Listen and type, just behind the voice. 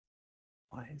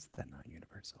Why is that not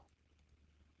universal?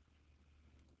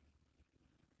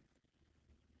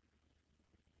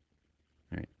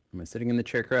 All right, am I sitting in the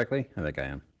chair correctly? I think I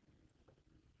am.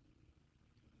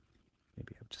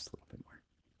 Maybe up just a little bit more.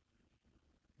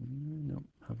 Nope,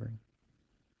 hovering.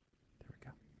 There we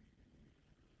go.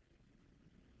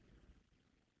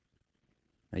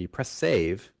 Now you press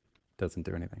save, doesn't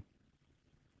do anything.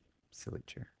 Silly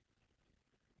chair.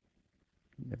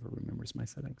 Never remembers my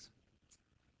settings.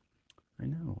 I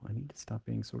know, I need to stop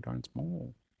being so darn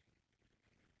small.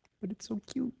 But it's so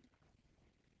cute.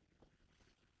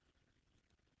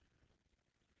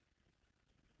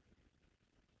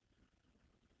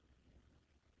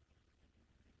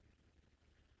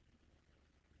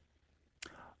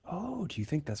 Oh, do you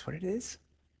think that's what it is?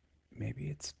 Maybe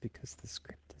it's because the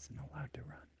script isn't allowed to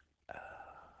run.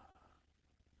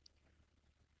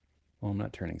 Well, I'm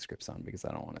not turning scripts on because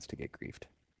I don't want us to get griefed.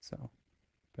 So,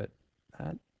 but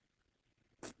that,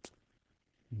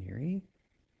 Neri,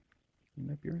 you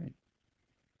might be right.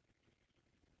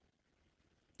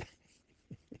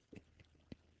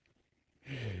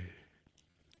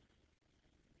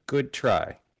 Good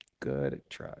try. Good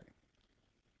try.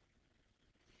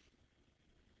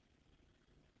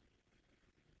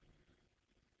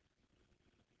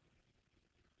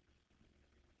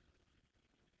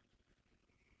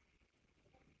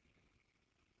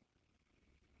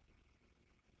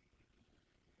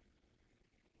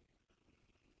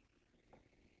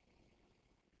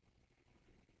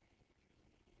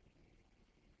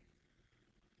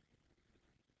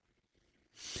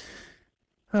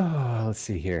 Oh, let's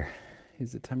see here.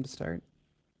 Is it time to start?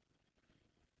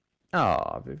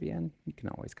 Oh, Vivienne, you can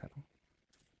always cuddle.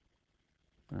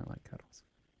 I like cuddles.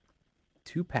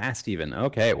 2 past even.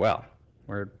 Okay, well,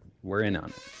 we're in on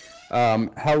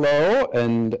it. Hello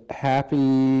and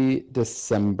happy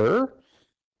December.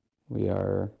 We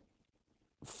are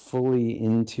fully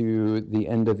into the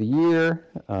end of the year,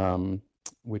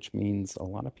 which means a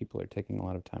lot of people are taking a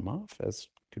lot of time off, as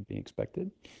could be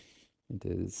expected. It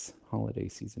is holiday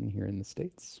season here in the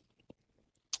States.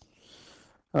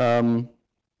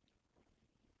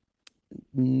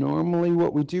 Normally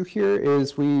what we do here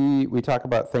is we talk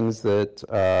about things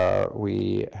that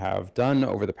we have done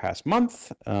over the past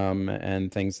month,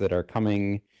 and things that are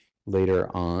coming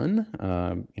later on,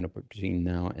 you know, between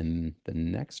now and the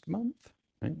next month,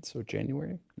 right? So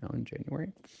January, now in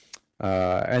January.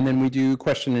 And then we do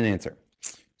question and answer.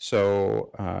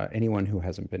 So anyone who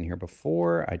hasn't been here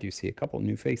before, I do see a couple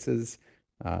new faces.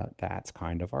 That's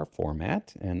kind of our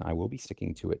format, and I will be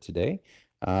sticking to it today.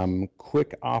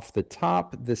 Quick off the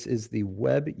top, this is the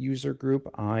web user group.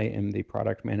 I am the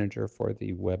product manager for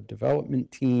the web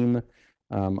development team.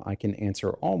 I can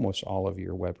answer almost all of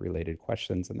your web related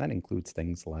questions, and that includes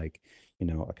things like, you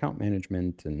know, account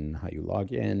management and how you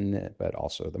log in, but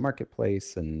also the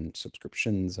marketplace and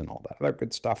subscriptions and all that other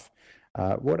good stuff.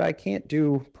 What I can't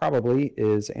do probably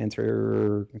is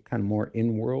answer kind of more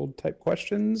in-world type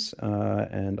questions,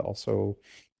 and also,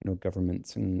 you know,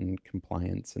 governments and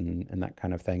compliance and that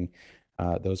kind of thing.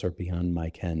 Those are beyond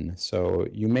my ken. So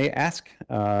you may ask,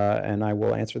 and I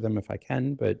will answer them if I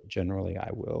can, but generally I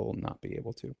will not be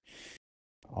able to.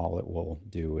 All it will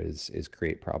do is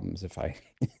create problems if I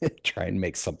try and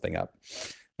make something up.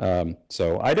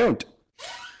 So I don't.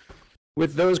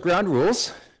 With those ground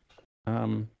rules,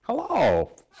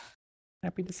 hello.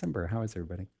 Happy December. How is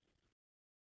everybody?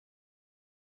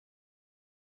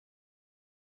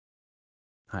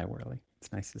 Hi, Worley.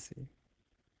 It's nice to see you.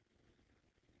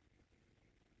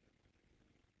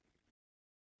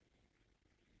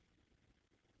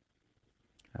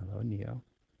 Hello, Neo.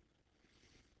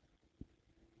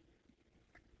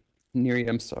 Neri,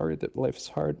 I'm sorry that life's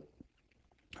hard.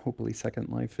 Hopefully Second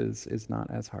Life is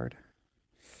not as hard.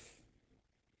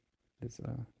 It's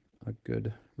a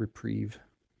good reprieve.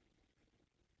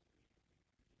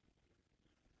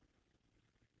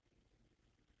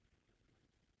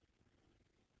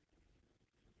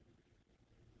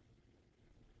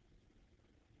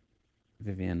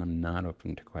 Vivienne, I'm not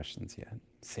open to questions yet.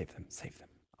 Save them, save them.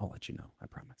 I'll let you know, I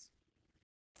promise.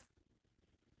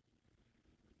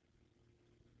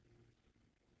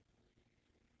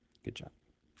 Good job.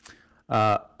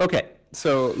 Okay,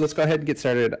 so let's go ahead and get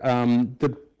started.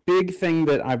 The big thing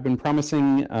that I've been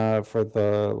promising for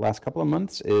the last couple of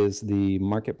months is the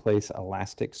Marketplace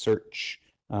Elasticsearch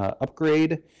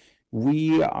upgrade.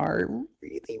 We are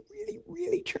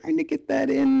really trying to get that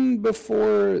in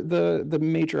before the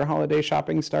major holiday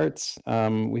shopping starts.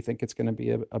 We think it's going to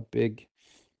be a big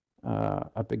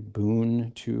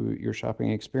boon to your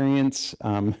shopping experience.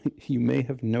 You may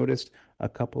have noticed a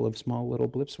couple of small little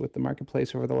blips with the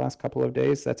marketplace over the last couple of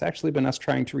days. That's actually been us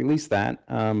trying to release that.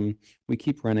 We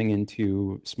keep running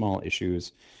into small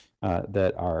issues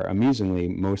that are amusingly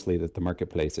mostly that the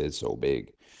marketplace is so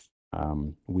big.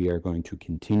 We are going to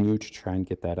continue to try and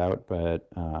get that out, but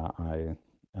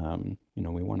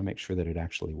we want to make sure that it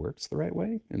actually works the right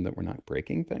way and that we're not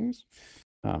breaking things.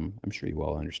 I'm sure you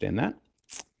all understand that.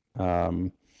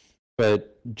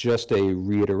 But just a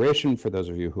reiteration for those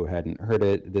of you who hadn't heard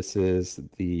it, this is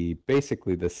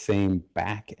basically the same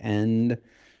back end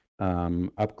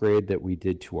upgrade that we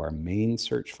did to our main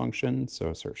search function.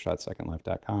 So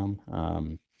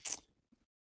search.secondlife.com.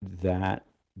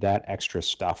 That extra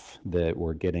stuff that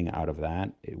we're getting out of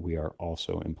that, we are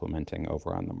also implementing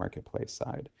over on the marketplace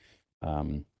side.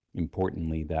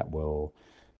 Importantly, that will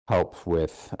help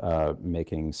with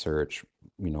making search,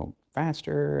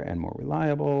 faster and more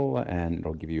reliable, and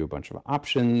it'll give you a bunch of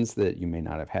options that you may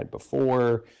not have had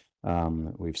before.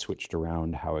 We've switched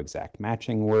around how exact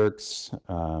matching works,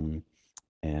 and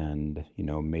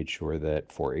made sure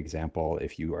that, for example,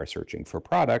 if you are searching for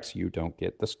products, you don't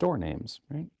get the store names,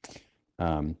 right?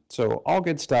 So all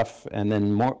good stuff. And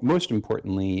then most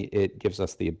importantly, it gives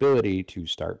us the ability to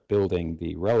start building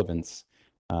the relevance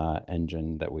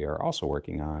engine that we are also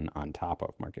working on top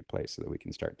of Marketplace so that we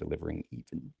can start delivering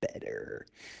even better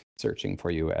searching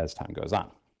for you as time goes on.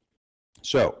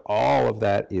 So all of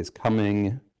that is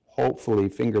coming, hopefully,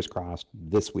 fingers crossed,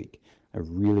 this week. I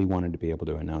really wanted to be able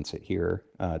to announce it here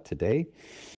today.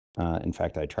 In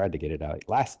fact, I tried to get it out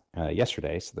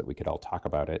yesterday so that we could all talk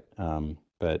about it.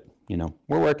 But,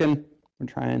 we're working, we're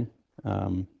trying.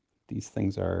 These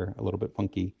things are a little bit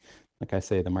funky. Like I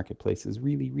say, the marketplace is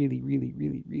really, really, really,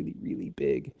 really, really, really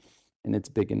big. And it's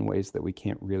big in ways that we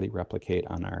can't really replicate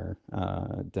on our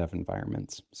dev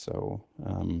environments. So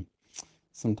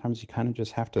sometimes you kind of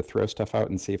just have to throw stuff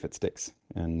out and see if it sticks.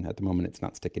 And at the moment, it's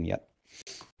not sticking yet,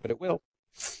 but it will.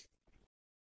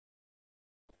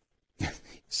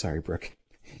 Sorry, Brooke.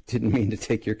 Didn't mean to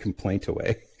take your complaint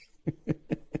away.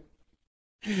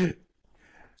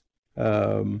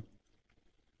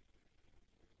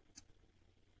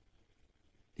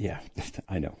 Yeah,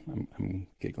 I know. I'm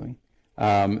giggling.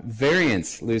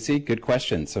 Variance, Lucy, good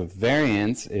question. So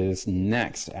variance is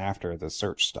next after the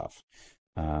search stuff.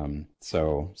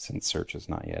 So since search is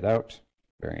not yet out,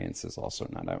 variance is also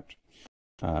not out.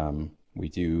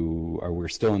 We're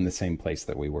still in the same place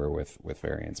that we were with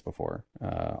variance before.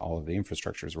 All of the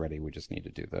infrastructure is ready. We just need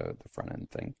to do the front end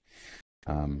thing,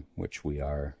 which we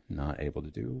are not able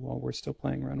to do while we're still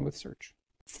playing around with search.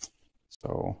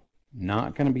 So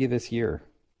not going to be this year.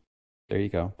 There you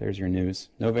go. There's your news.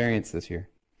 No variance this year.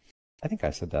 I think I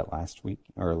said that last week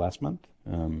or last month,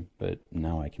 but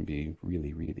now I can be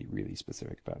really, really, really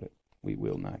specific about it. We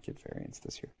will not get variance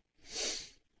this year.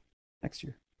 Next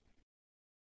year.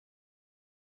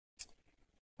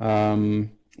 In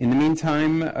the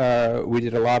meantime, we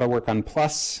did a lot of work on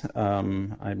Plus.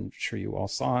 I'm sure you all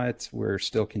saw it. We're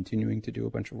still continuing to do a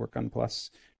bunch of work on Plus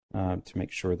to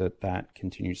make sure that that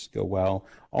continues to go well.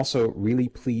 Also, really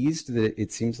pleased that it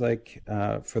seems like,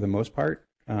 for the most part,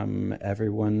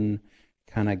 everyone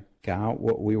kind of got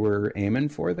what we were aiming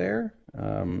for there,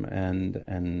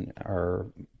 and are,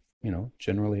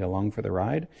 generally along for the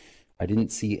ride. I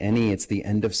didn't see any. It's the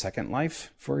end of Second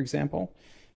Life, for example.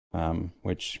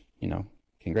 Which,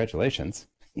 congratulations.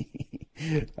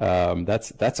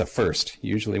 That's a first.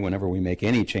 Usually whenever we make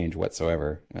any change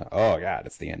whatsoever, oh God,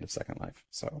 it's the end of Second Life.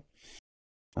 So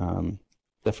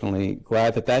definitely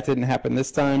glad that didn't happen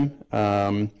this time.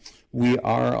 We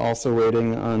are also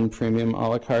waiting on premium a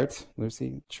la carte.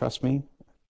 Lucy, trust me,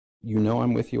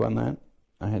 I'm with you on that.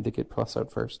 I had to get Plus out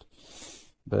first,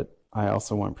 but I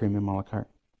also want premium a la carte.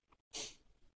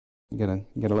 You gotta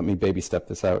let me baby step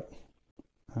this out.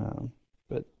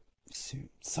 But soon,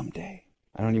 someday.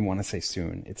 I don't even want to say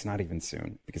soon. It's not even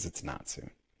soon, because it's not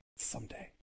soon. It's someday.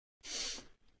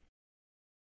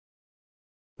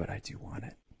 But I do want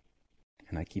it,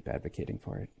 and I keep advocating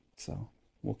for it, so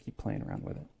we'll keep playing around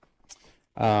with it.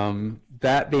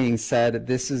 That being said,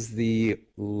 this is the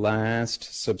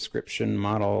last subscription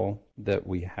model that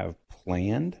we have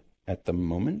planned at the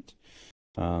moment.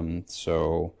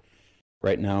 So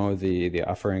right now, the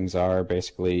offerings are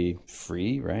basically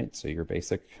free, right? So your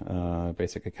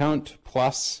basic account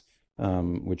plus,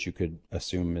 which you could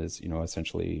assume is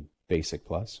essentially basic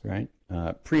plus, right?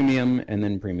 Premium and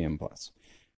then premium plus.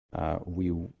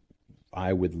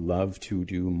 I would love to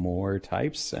do more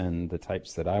types, and the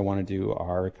types that I want to do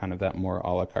are kind of that more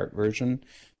a la carte version,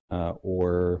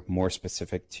 or more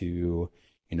specific to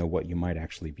what you might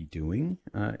actually be doing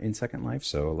in Second Life.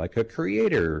 So like a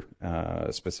creator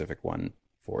specific one,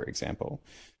 for example.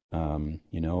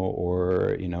 you know,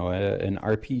 or, you know, an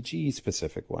RPG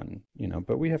specific one, you know,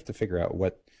 but we have to figure out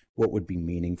what would be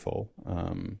meaningful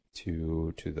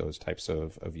to those types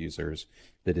of users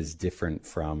that is different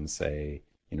from, say,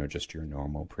 you know, just your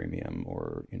normal premium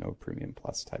or, you know, premium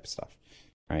plus type stuff,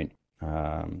 right?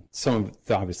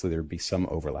 Obviously there would be some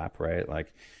overlap, right?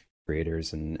 Like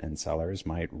creators and sellers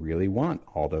might really want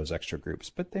all those extra groups,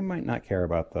 but they might not care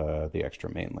about the extra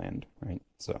mainland, right?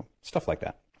 So stuff like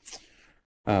that.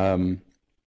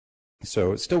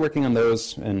 So still working on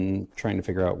those and trying to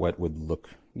figure out what would look,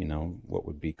 you know, what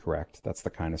would be correct. That's the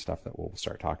kind of stuff that we'll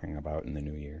start talking about in the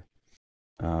new year.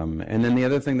 And then the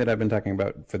other thing that I've been talking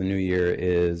about for the new year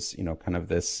is, you know, kind of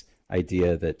this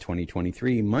idea that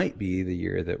 2023 might be the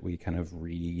year that we kind of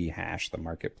rehash the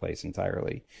marketplace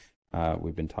entirely.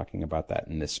 We've been talking about that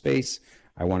in this space.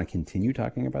 I want to continue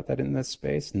talking about that in this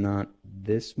space, not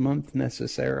this month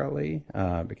necessarily,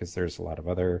 because there's a lot of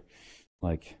other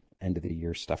like end of the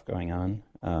year stuff going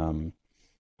on.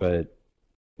 But,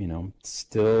 you know,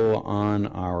 still on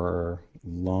our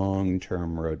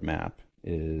long-term roadmap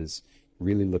is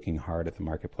really looking hard at the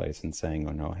marketplace and saying,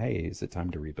 oh no, hey, is it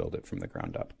time to rebuild it from the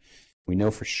ground up? We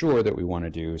know for sure that we want to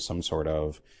do some sort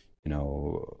of, you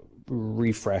know,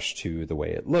 refresh to the way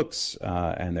it looks,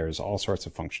 and there's all sorts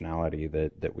of functionality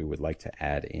that we would like to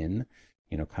add in,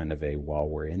 you know, kind of a while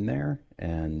we're in there.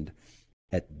 And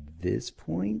at this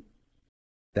point,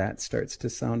 that starts to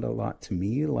sound a lot to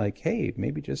me like, hey,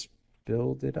 maybe just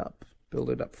build it up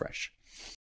fresh,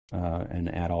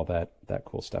 and add all that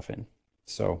cool stuff in.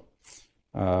 So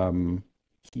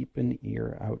keep an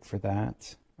ear out for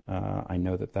that. I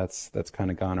know that's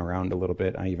kind of gone around a little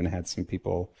bit. I even had some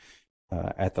people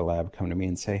at the lab come to me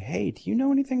and say, hey, do you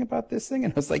know anything about this thing?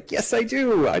 And I was like, yes, I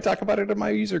do. I talk about it in my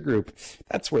user group.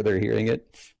 That's where they're hearing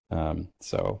it.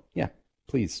 So yeah,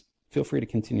 please feel free to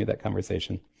continue that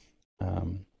conversation.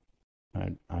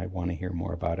 I want to hear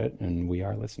more about it, and we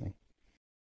are listening.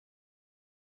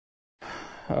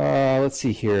 Let's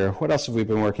see here. What else have we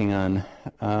been working on?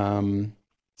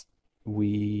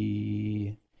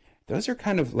 Those are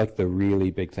kind of like the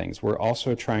really big things. We're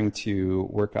also trying to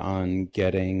work on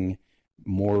getting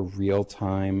more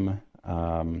real-time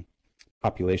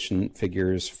population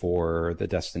figures for the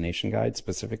destination guide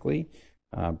specifically.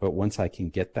 But once I can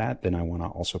get that, then I want to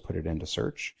also put it into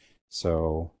search.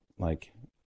 So like,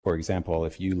 for example,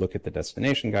 if you look at the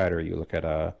destination guide or you look at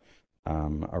a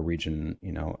region,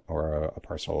 you know, or a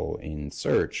parcel in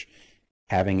search,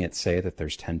 having it say that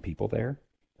there's 10 people there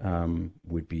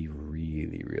would be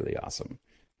really, really awesome.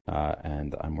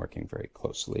 And I'm working very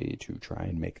closely to try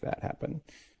and make that happen.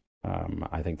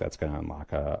 I think that's going to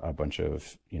unlock a bunch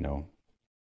of, you know,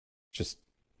 just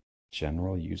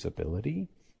general usability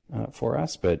for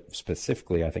us, but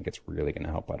specifically, I think it's really going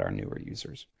to help out our newer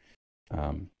users.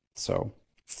 So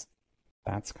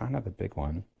that's kind of the big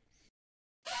one.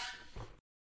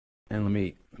 And let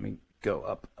me go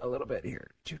up a little bit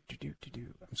here. I'm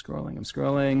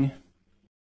scrolling.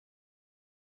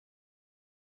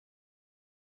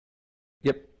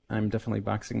 Yep, I'm definitely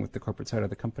boxing with the corporate side of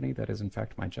the company. That is in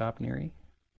fact my job, Neri.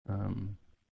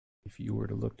 If you were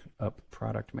to look up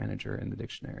product manager in the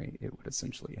dictionary, it would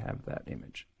essentially have that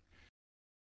image.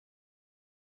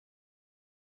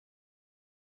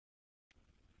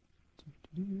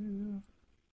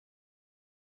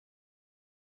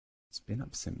 Spin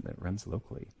up sim that runs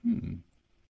locally.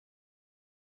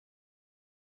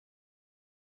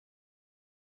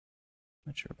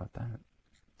 Not sure about that.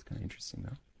 It's kind of interesting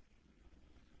though.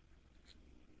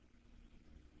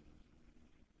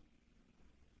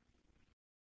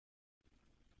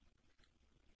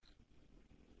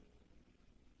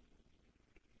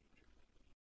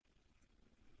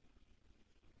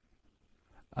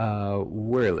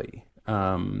 Whirly.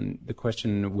 The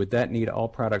question, would that need all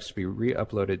products to be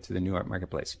re-uploaded to the new art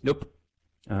marketplace? Nope.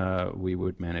 We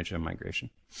would manage a migration.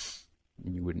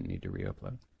 You wouldn't need to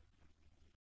re-upload.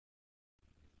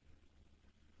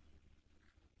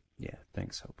 Yeah,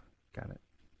 thanks, Hope. Got it.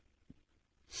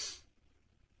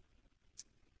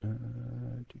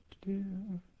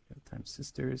 Time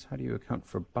sisters. How do you account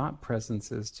for bot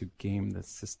presences to game the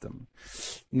system?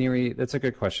 Neri, that's a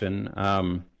good question.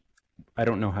 I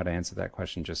don't know how to answer that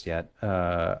question just yet,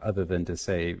 other than to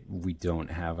say we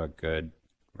don't have a good,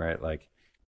 right? Like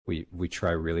we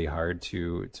try really hard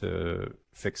to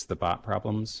fix the bot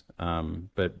problems,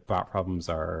 but bot problems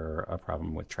are a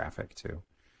problem with traffic too.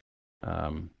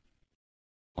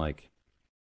 Like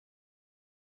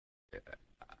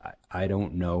I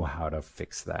don't know how to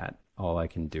fix that. All I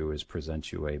can do is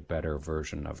present you a better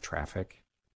version of traffic,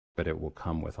 but it will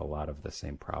come with a lot of the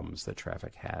same problems that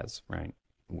traffic has, right?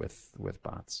 With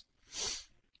bots.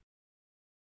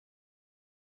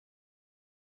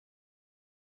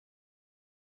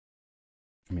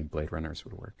 I mean, Blade Runners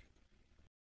would work.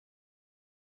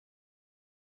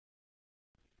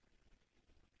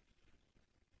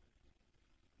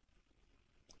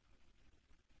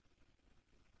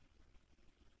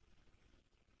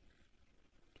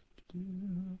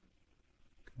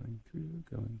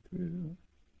 Going through.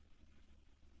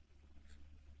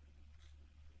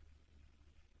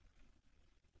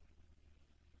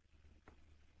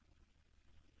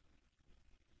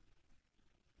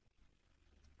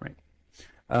 Right.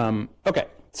 Okay,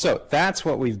 so that's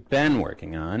what we've been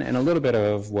working on, and a little bit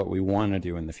of what we want to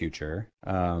do in the future.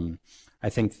 I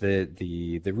think that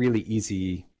the really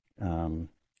easy kind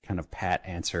of pat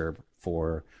answer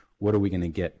for what are we going to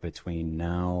get between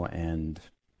now and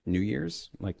New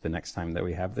Year's, like the next time that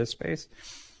we have this space,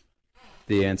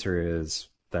 the answer is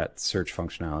that search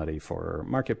functionality for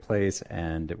Marketplace,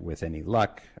 and with any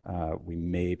luck, we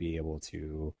may be able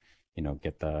to,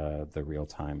 get the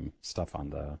real-time stuff on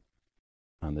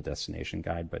the destination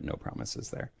guide, but no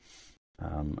promises there.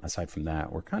 Aside from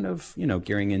that, we're kind of,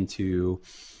 gearing into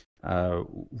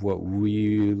what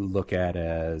we look at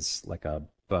as like a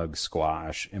bug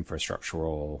squash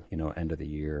infrastructural, end of the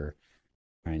year,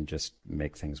 and just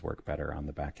make things work better on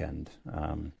the back end.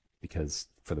 Because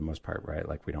for the most part, right,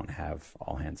 like we don't have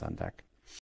all hands on deck.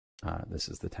 This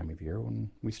is the time of year when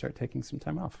we start taking some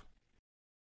time off.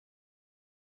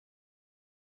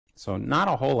 So not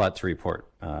a whole lot to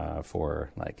report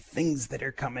for like things that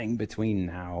are coming between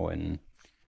now and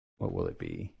what will it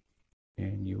be?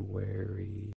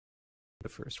 January, the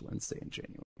first Wednesday in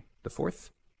January. The 4th?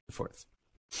 The 4th.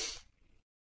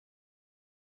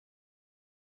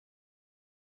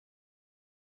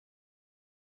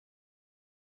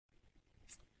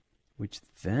 Which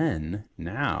then,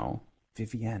 now,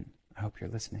 Vivienne, I hope you're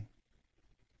listening.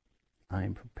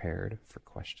 I'm prepared for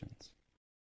questions.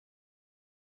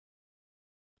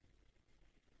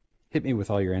 Hit me with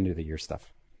all your end of the year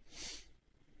stuff.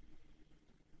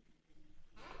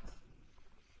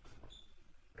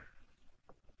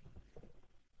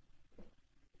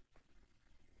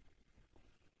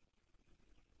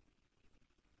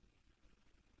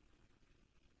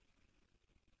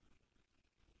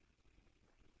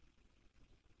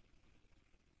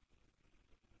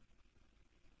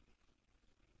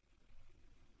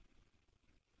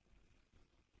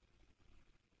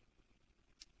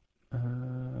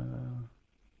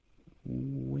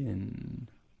 When?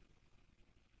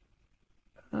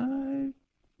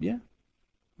 Yeah,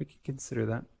 we could consider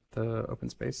that the open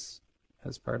space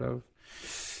as part of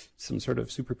some sort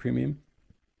of super premium.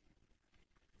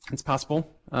 It's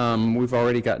possible. We've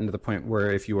already gotten to the point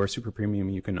where if you are super premium,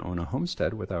 you can own a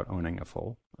homestead without owning a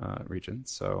full region.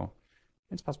 So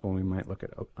it's possible we might look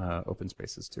at open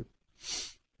spaces too.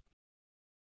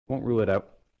 Won't rule it out.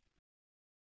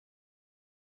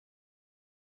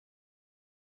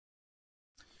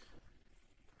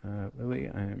 Lily,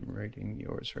 I'm writing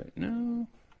yours right now.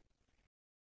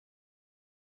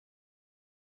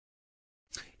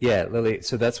 Yeah, Lily,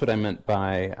 so that's what I meant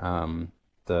by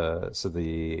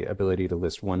the ability to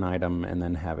list one item and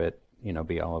then have it,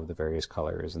 be all of the various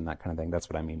colors and that kind of thing. That's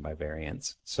what I mean by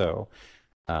variants. So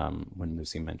when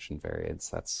Lucy mentioned variants,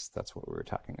 that's what we were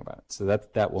talking about. So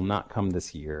that will not come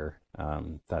this year.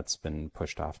 That's been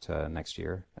pushed off to next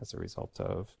year as a result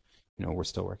of, we're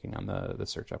still working on the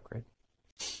search upgrade.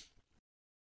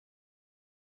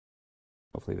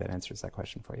 Hopefully that answers that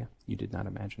question for you. You did not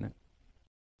imagine it.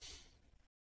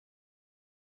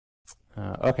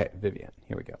 Okay, Vivienne,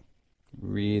 here we go.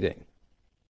 Reading.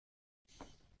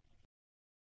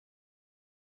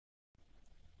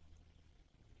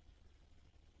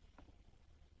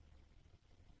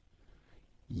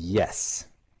 Yes.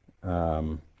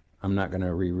 I'm not going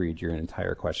to reread your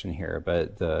entire question here,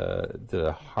 but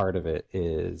the heart of it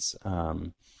is,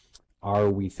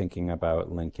 are we thinking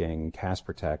about linking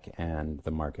Casper Tech and the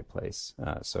marketplace?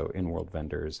 So in-world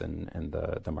vendors and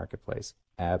the marketplace?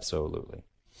 Absolutely.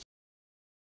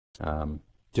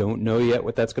 Don't know yet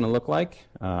what that's going to look like.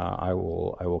 I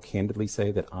will candidly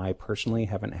say that I personally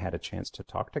haven't had a chance to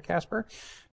talk to Casper.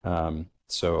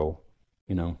 So,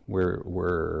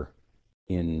 we're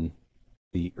in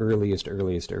the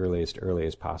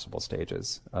earliest possible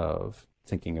stages of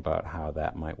thinking about how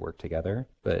that might work together.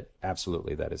 But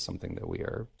absolutely, that is something that we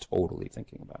are totally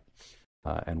thinking about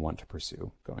and want to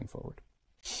pursue going forward.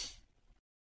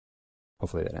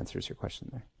 Hopefully that answers your question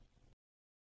there.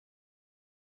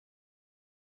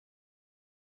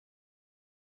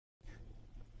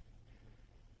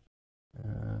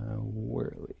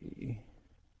 Whirly.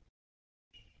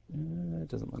 It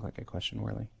doesn't look like a question,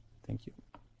 Whirly. Thank you.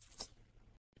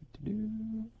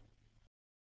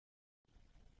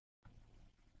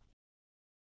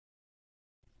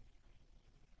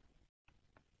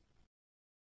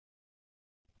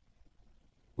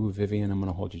 Ooh, Vivian, I'm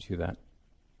going to hold you to that.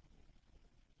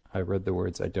 I read the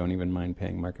words, I don't even mind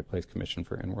paying marketplace commission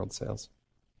for in-world sales.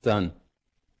 Done.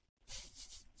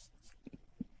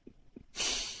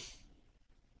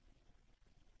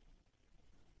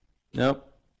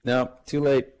 Nope. Nope. Too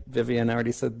late. Vivian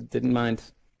already said didn't mind.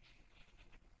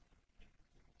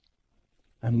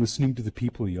 I'm listening to the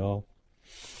people, y'all.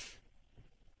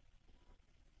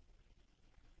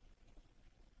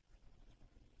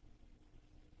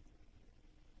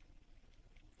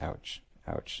 Ouch.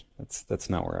 Ouch. That's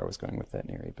not where I was going with that,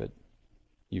 Neri, but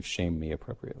you've shamed me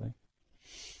appropriately.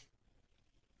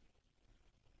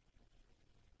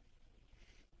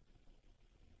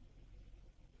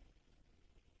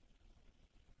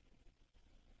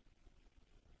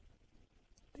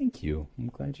 Thank you. I'm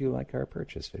glad you like our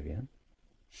purchase, Vivian.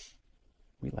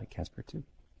 We like Casper too.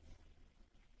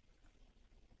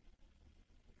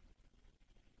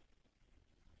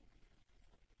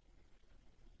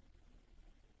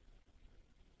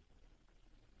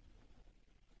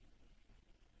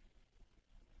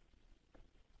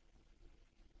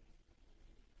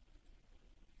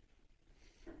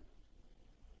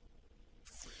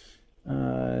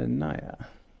 Naya,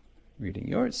 reading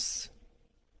yours.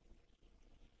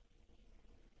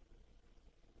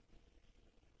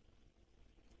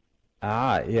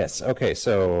 Ah, yes. Okay,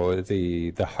 so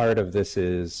the heart of this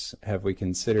is, have we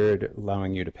considered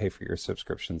allowing you to pay for your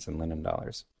subscriptions in Linden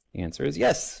dollars? The answer is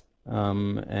yes.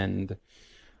 And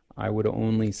I would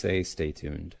only say stay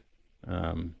tuned.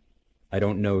 I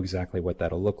don't know exactly what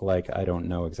that'll look like. I don't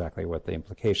know exactly what the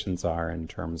implications are in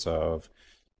terms of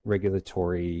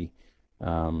regulatory,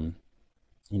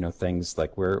 things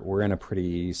like we're in a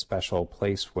pretty special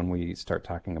place when we start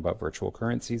talking about virtual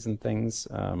currencies and things.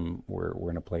 We're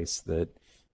in a place that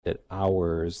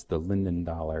ours, the Linden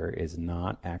dollar, is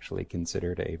not actually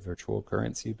considered a virtual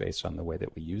currency based on the way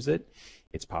that we use it.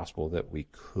 It's possible that we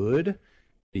could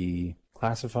be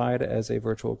classified as a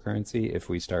virtual currency if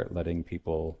we start letting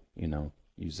people,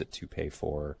 use it to pay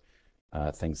for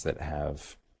things that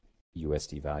have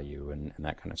USD value and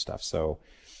that kind of stuff. So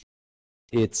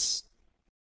it's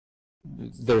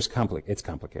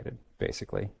complicated,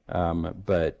 basically.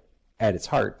 But at its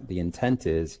heart, the intent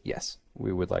is, yes,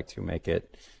 we would like to make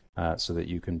it so that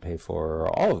you can pay for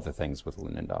all of the things with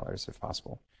Linden dollars if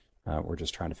possible. We're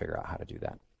just trying to figure out how to do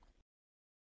that.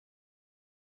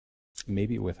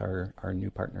 Maybe with our new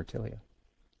partner, Tilia.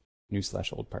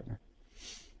 New/old partner.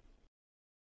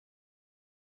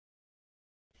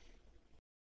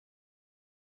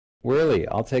 Whirly,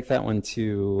 I'll take that one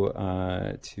to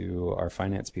our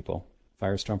finance people.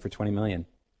 Firestorm for 20 million.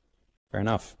 Fair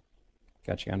enough.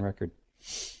 Got you on record.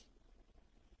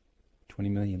 20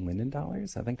 million Linden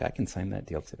dollars? I think I can sign that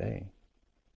deal today.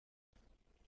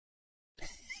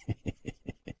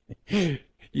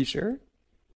 You sure?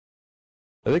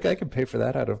 I think I can pay for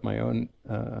that out of my own.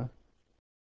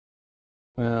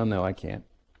 Well, no, I can't.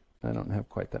 I don't have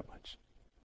quite that much.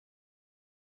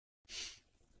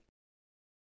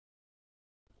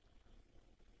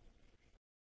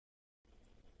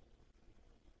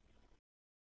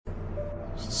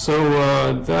 So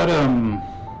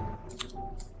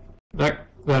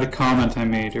that comment I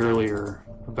made earlier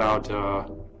about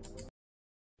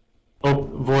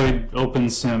open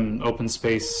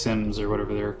space sims or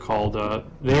whatever they're called,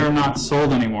 they are not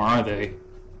sold anymore, are they?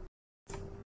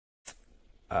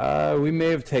 We may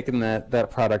have taken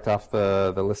that product off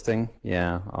the listing.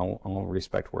 Yeah, I'll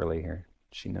respect Whirly here.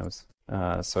 She knows.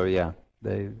 So yeah,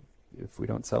 if we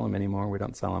don't sell them anymore, we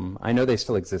don't sell them. I know they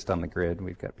still exist on the grid.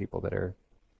 We've got people that are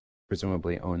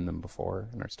presumably owned them before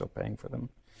and are still paying for them.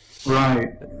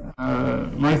 Right.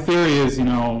 My theory is,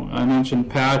 I mentioned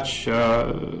Patch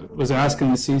was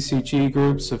asking the CCG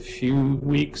groups a few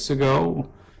weeks ago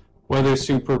whether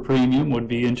Super Premium would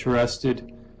be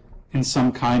interested in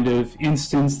some kind of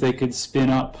instance they could spin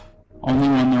up only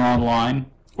when they're online,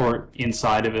 or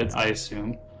inside of it, I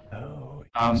assume. Oh.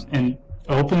 And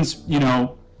opens,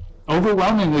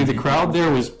 overwhelmingly the crowd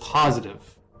there was positive.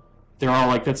 They're all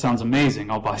like, that sounds amazing,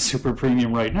 I'll buy Super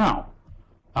Premium right now.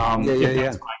 If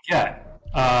that's what I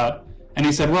get. And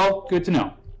he said, well, good to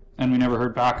know. And we never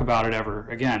heard back about it ever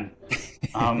again.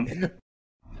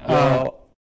 Well,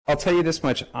 I'll tell you this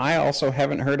much. I also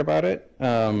haven't heard about it.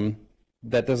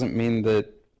 That doesn't mean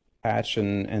that Patch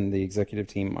and the executive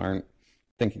team aren't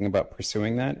thinking about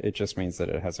pursuing that. It just means that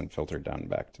it hasn't filtered down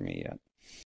back to me yet.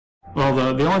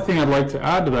 Well, the only thing I'd like to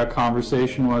add to that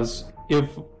conversation was,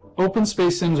 if open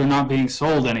space sims are not being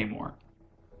sold anymore,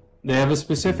 They have a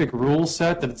specific rule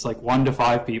set that it's like 1 to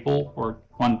 5 people or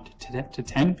 1 to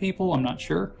 10 people. I'm not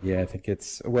sure. Yeah, I think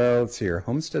it's, well, let's see, your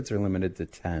homesteads are limited to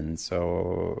 10,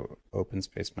 so open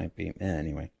space might be,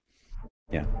 anyway.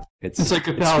 Yeah, It's like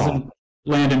it's 1,000 small.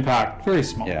 land impact, very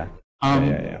small. Yeah,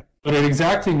 yeah. But it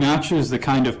exactly matches the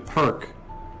kind of perk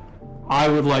I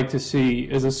would like to see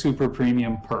as a super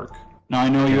premium perk. Now I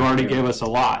know you already gave us a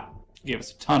lot. You gave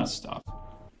us a ton of stuff.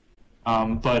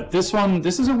 But this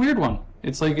is a weird one.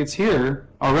 It's like it's here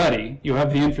already. You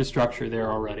have the infrastructure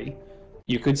there already.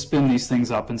 You could spin these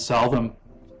things up and sell them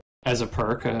as a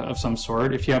perk of some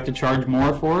sort. If you have to charge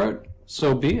more for it,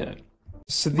 so be it.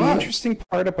 So the interesting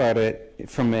part about it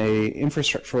from a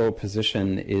infrastructural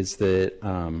position is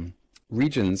that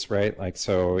regions, right? Like,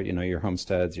 so, you know, your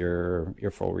homesteads, your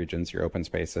full regions, your open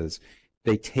spaces,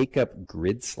 they take up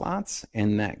grid slots,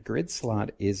 and that grid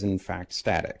slot is in fact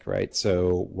static, right?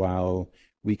 So while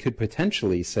we could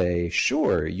potentially say,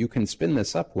 sure, you can spin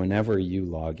this up whenever you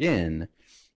log in,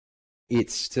 it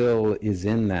still is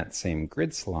in that same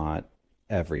grid slot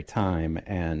every time,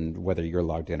 and whether you're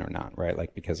logged in or not, right?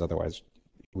 Like, because otherwise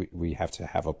we have to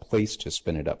have a place to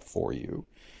spin it up for you.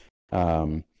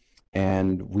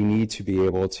 And we need to be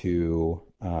able to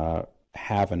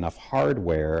have enough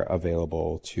hardware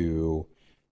available to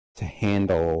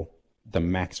handle the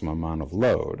maximum amount of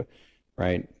load,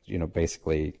 right? You know,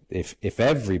 basically, if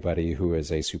everybody who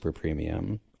is a super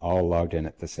premium all logged in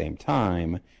at the same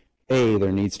time, A,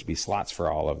 there needs to be slots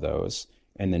for all of those,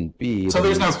 and then B, so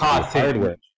there's no cost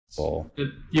hardware.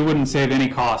 You wouldn't save any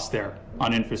cost there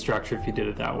on infrastructure if you did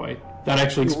it that way. That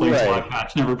actually explains why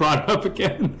Patch never brought it up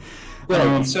again.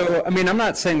 Right. So, I mean, I'm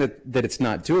not saying that it's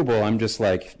not doable. I'm just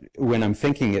like, when I'm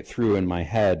thinking it through in my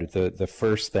head, the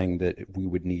first thing that we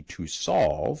would need to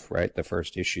solve, right, the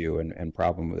first issue and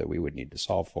problem that we would need to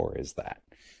solve for is that,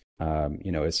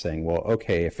 you know, is saying, well,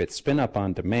 okay, if it's spin up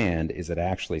on demand, is it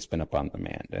actually spin up on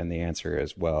demand? And the answer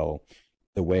is, well,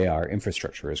 the way our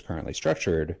infrastructure is currently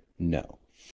structured, no.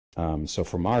 So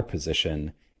from our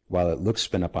position, while it looks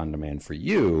spin up on demand for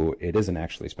you, it isn't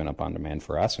actually spin up on demand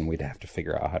for us, and we'd have to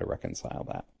figure out how to reconcile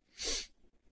that.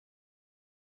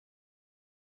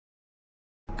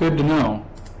 Good to know.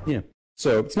 Yeah.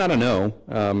 So it's not a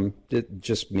no,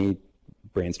 just me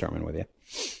brainstorming with you.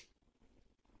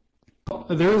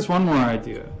 There is one more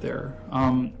idea there.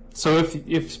 So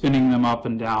if spinning them up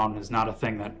and down is not a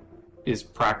thing that is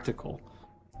practical,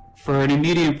 for an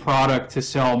immediate product to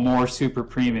sell more super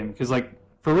premium, because like,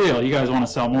 for real, you guys want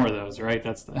to sell more of those, right?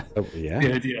 That's the, the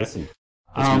idea. Listen,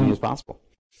 as many as possible.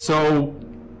 So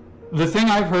the thing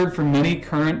I've heard from many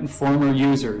current and former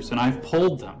users, and I've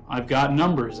polled them, I've got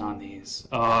numbers on these,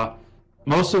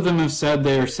 most of them have said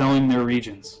they are selling their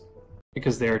regions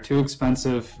because they are too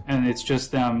expensive, and it's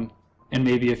just them and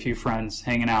maybe a few friends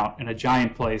hanging out in a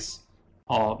giant place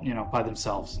all, you know, by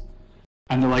themselves.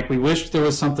 And they're like, we wish there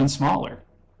was something smaller.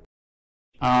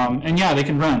 And yeah, they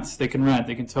can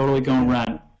totally go and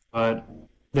rent, but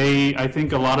I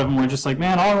think a lot of them were just like,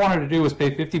 man, all I wanted to do was pay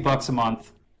 $50 a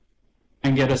month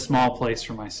and get a small place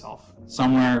for myself,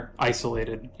 somewhere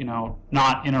isolated, you know,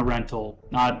 not in a rental,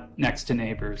 not next to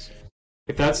neighbors.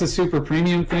 If that's a super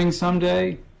premium thing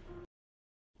someday,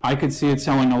 I could see it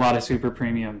selling a lot of super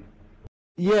premium.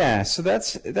 Yeah, so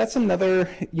that's another,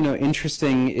 you know,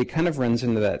 interesting, it kind of runs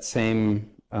into that same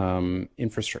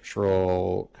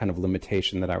infrastructural kind of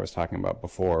limitation that I was talking about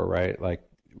before, right? Like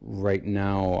right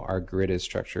now, our grid is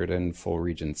structured in full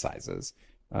region sizes.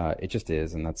 It just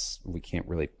is, and we can't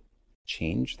really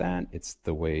change that. It's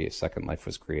the way Second Life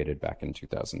was created back in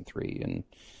 2003, and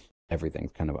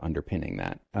everything's kind of underpinning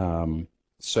that.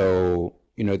 So,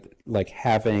 you know, like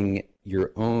having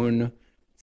your own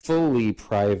fully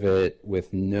private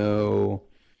with no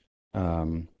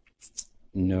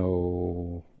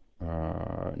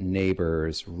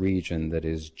neighbors region that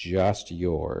is just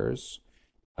yours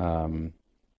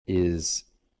is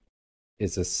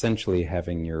essentially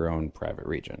having your own private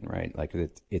region, right? Like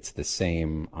it's the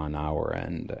same on our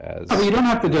end as. I mean, you don't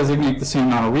have to designate the same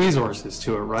amount of resources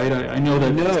to it, right? I know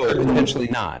that. No, potentially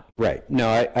not. Right. No,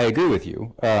 I agree with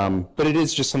you. But it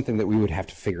is just something that we would have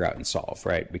to figure out and solve,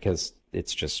 right? Because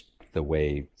it's just the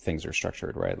way things are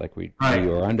structured, right? Like we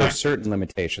are under certain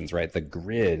limitations, right? The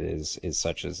grid is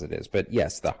such as it is. But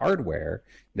yes, the hardware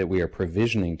that we are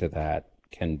provisioning to that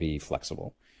can be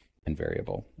flexible and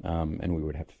variable, and we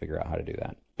would have to figure out how to do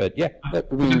that. But yeah, the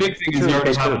big thing is you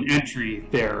already have an entry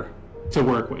there to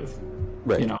work with.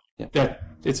 Right. You know, that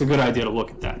it's a good idea to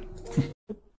look at that.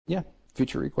 Yeah,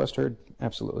 future request heard.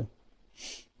 Absolutely.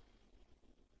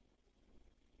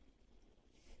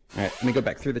 All right, let me go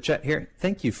back through the chat here.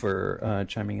 Thank you for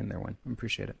chiming in there, Wynn. I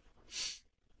appreciate it.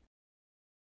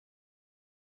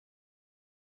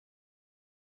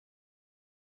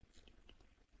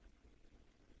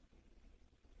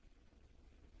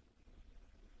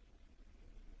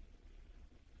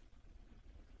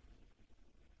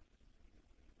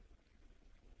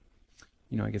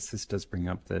 I guess this does bring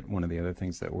up that one of the other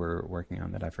things that we're working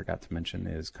on that I forgot to mention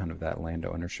is kind of that land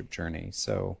ownership journey.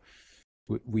 So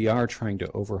we are trying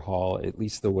to overhaul at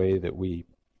least the way that we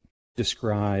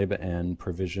describe and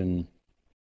provision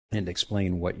and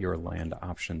explain what your land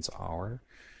options are.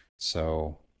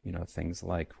 So, things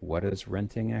like what does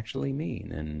renting actually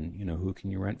mean, and, who can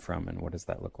you rent from, and what does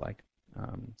that look like?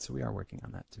 So we are working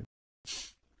on that too.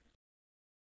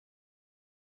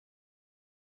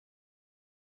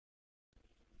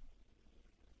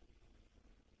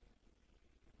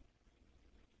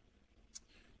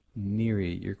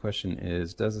 Neri, your question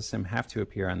is, does a sim have to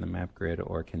appear on the map grid,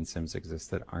 or can sims exist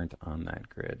that aren't on that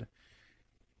grid?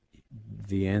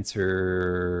 The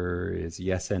answer is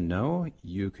yes and no.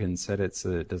 You can set it so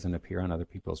that it doesn't appear on other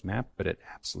people's map, but it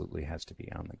absolutely has to be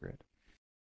on the grid.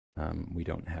 We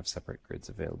don't have separate grids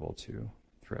available to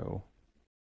throw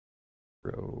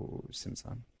sims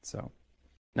on. So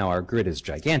now our grid is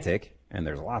gigantic, and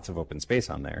there's lots of open space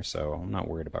on there, so I'm not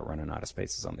worried about running out of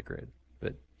spaces on the grid,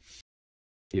 but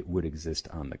it would exist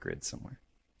on the grid somewhere.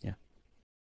 Yeah.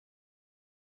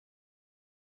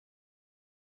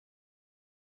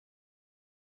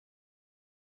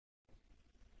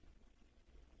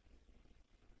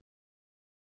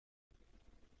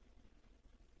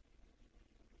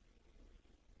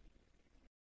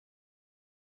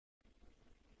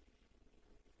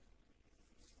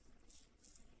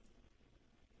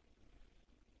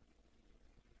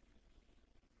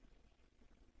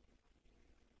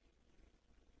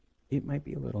 It might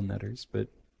be a little nutters, but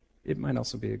it might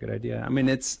also be a good idea. I mean,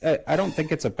 I don't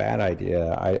think it's a bad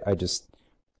idea.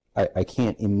 I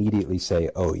can't immediately say,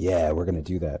 oh yeah, we're going to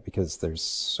do that, because there's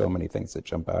so many things that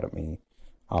jump out at me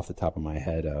off the top of my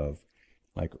head of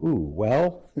like, ooh,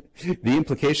 well, the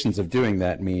implications of doing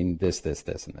that mean this, this,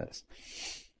 this, and this.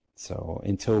 So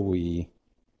until we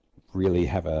really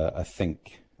have a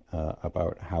think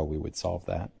about how we would solve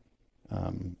that,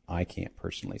 I can't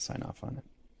personally sign off on it.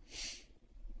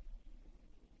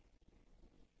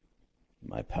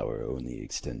 My power only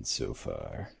extends so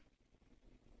far.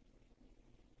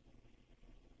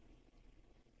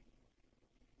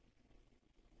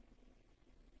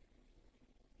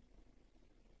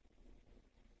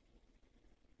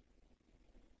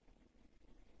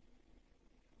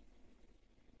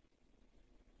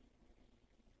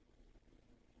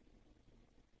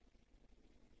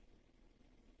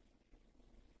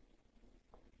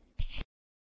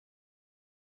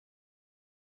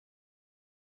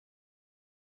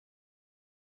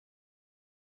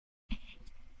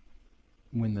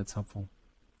 When that's helpful.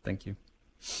 Thank you.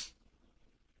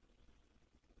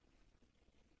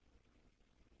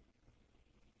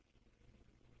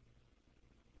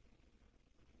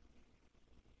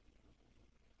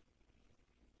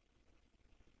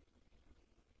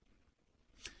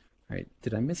 All right.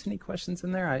 Did I miss any questions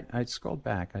in there? I scrolled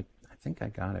back. I think I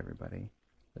got everybody.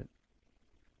 But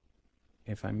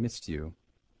if I missed you,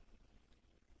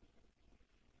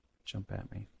 jump at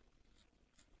me.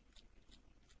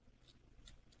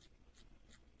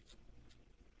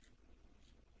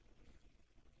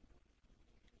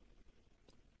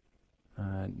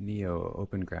 Neo,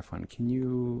 open graph one. Can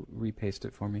you repaste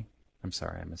it for me? I'm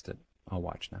sorry, I missed it. I'll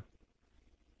watch now.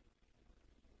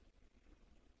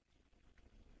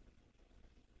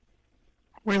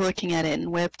 We're looking at it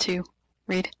in Web 2.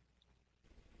 Read.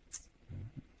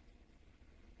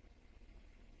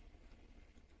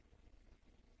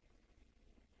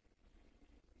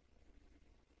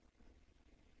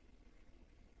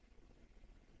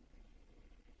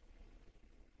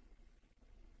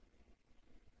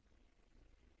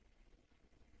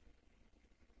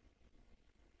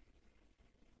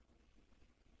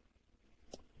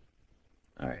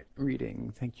 All right,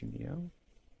 reading. Thank you, Neo.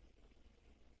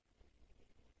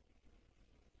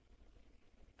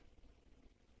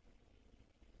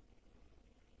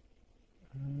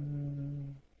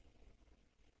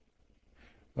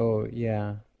 Oh,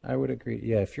 yeah, I would agree.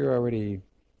 Yeah, if you're already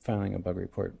filing a bug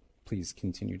report, please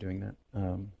continue doing that.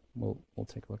 We'll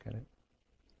take a look at it.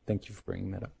 Thank you for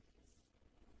bringing that up.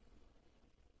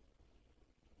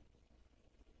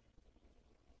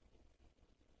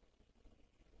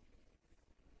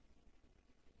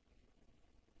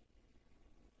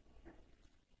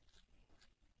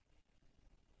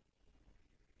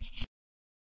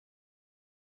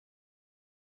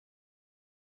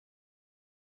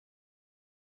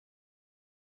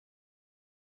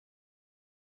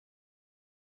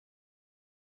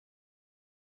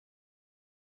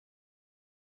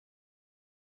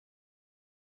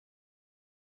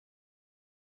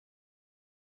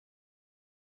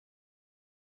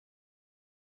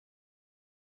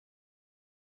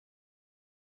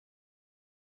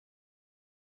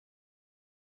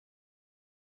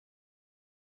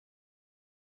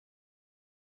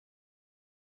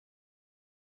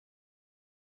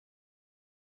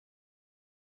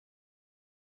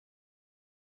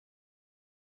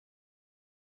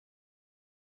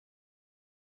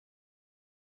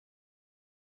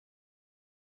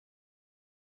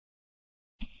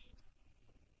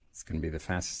 It's going to be the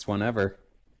fastest one ever.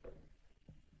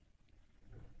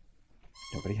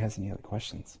 Nobody has any other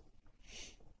questions.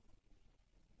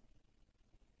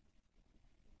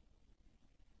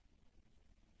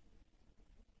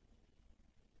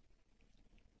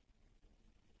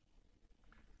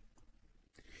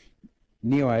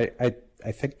 Neo,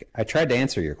 I think I tried to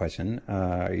answer your question.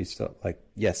 Are you still like,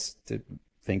 yes,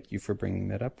 thank you for bringing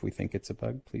that up. We think it's a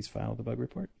bug. Please file the bug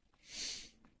report.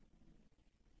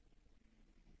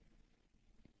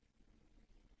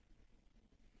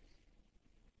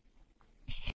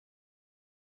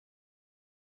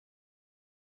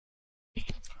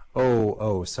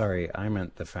 Oh, sorry. I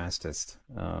meant the fastest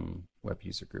web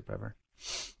user group ever.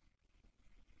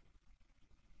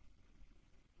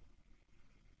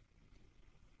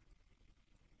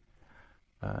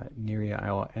 Neria,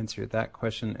 I will answer that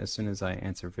question as soon as I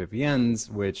answer Vivienne's,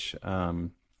 which,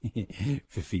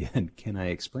 Vivienne, can I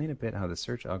explain a bit how the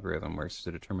search algorithm works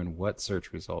to determine what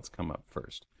search results come up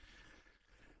first?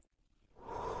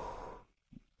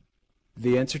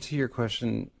 The answer to your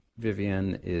question,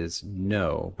 Vivienne, is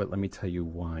no, but let me tell you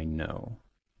why no.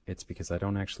 It's because I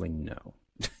don't actually know.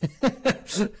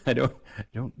 I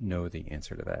don't know the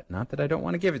answer to that. Not that I don't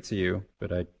want to give it to you,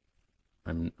 but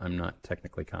I'm not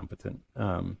technically competent.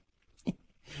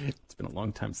 It's been a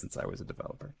long time since I was a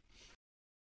developer.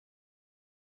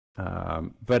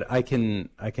 But I can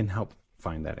help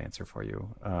find that answer for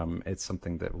you. It's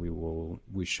something that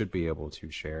we should be able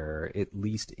to share, at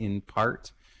least in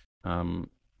part.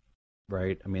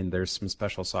 Right? I mean, there's some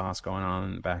special sauce going on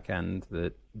in the back end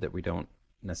that we don't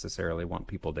necessarily want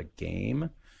people to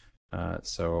game.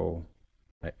 So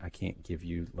I can't give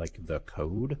you like the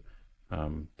code,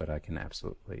 but I can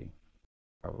absolutely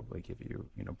probably give you,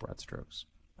 broad strokes.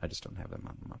 I just don't have them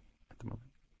at the moment.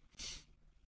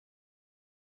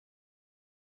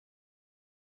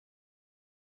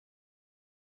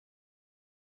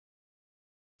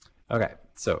 Okay,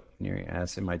 so Neri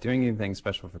asks, am I doing anything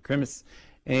special for Christmas?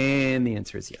 And the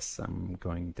answer is yes. I'm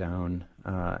going down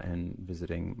and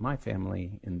visiting my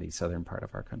family in the southern part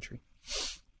of our country.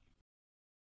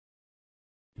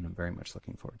 And I'm very much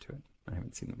looking forward to it. I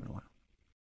haven't seen them in a while.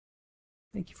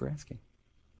 Thank you for asking.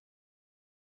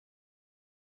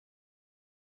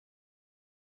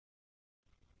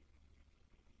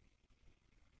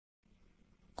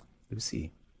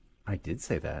 Lucy, I did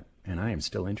say that, and I am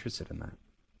still interested in that.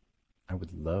 I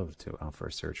would love to offer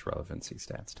search relevancy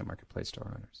stats to marketplace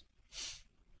store owners.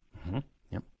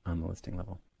 Yep, on the listing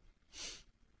level.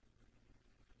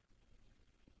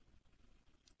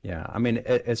 Yeah, I mean,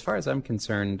 as far as I'm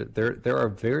concerned, there are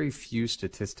very few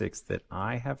statistics that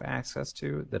I have access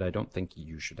to that I don't think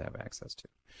you should have access to.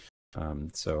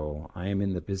 So I am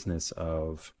in the business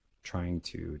of trying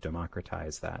to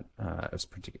democratize that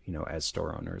as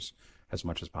store owners as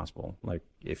much as possible. Like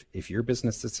if your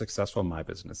business is successful, my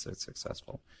business is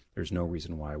successful. There's no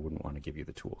reason why I wouldn't want to give you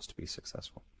the tools to be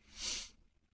successful.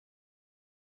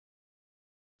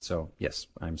 So yes,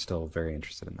 I'm still very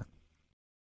interested in that.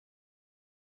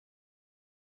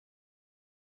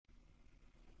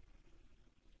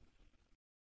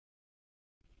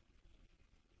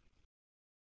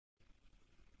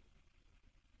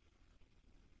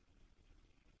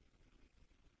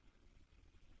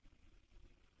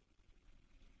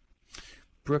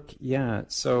 Brooke, yeah,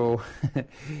 so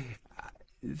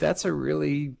that's a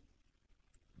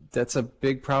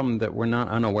big problem that we're not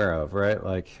unaware of, right?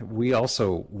 Like we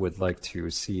also would like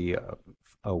to see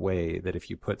a way that if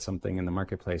you put something in the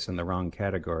marketplace in the wrong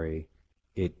category,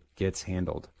 it gets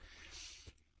handled.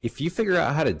 If you figure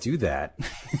out how to do that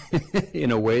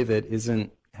in a way that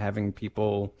isn't having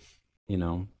people,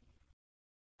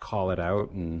 call it out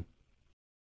and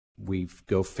we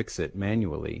go fix it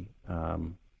manually,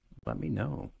 let me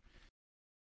know,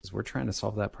 because we're trying to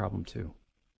solve that problem too.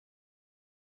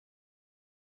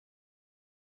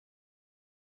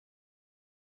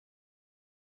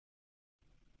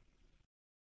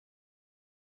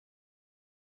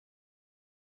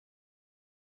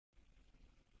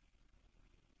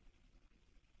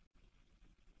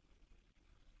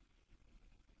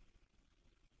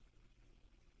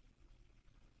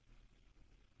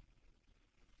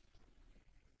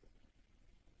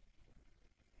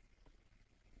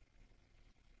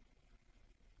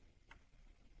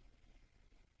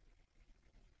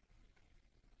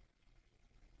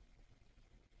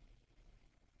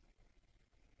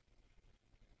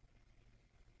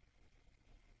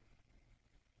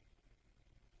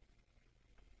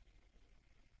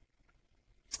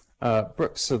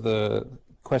 Brooke, so the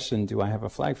question, do I have a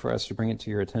flag for us to bring it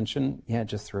to your attention? Yeah,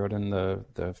 just throw it in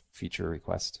the feature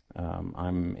request.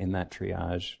 I'm in that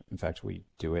triage. In fact, we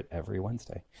do it every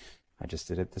Wednesday. I just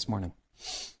did it this morning.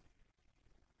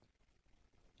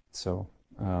 So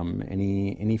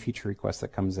any feature request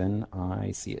that comes in,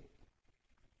 I see it.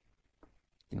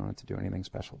 You don't have to do anything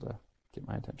special to get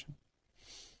my attention.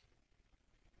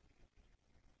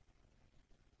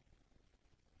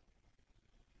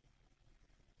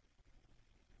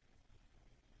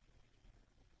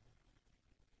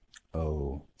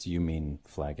 Oh, do you mean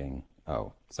flagging?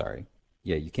 Oh, sorry.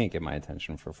 Yeah, you can't get my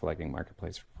attention for flagging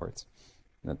marketplace reports.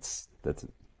 That's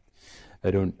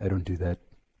I don't do that.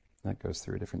 That goes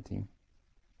through a different team.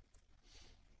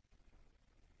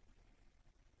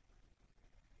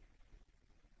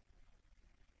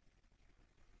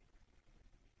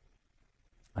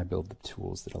 I build the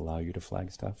tools that allow you to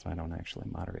flag stuff. I don't actually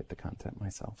moderate the content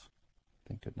myself.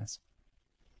 Thank goodness.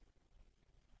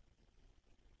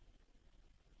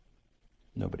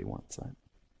 Nobody wants that.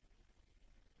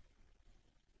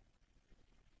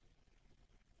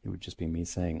 It would just be me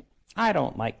saying, I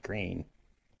don't like green.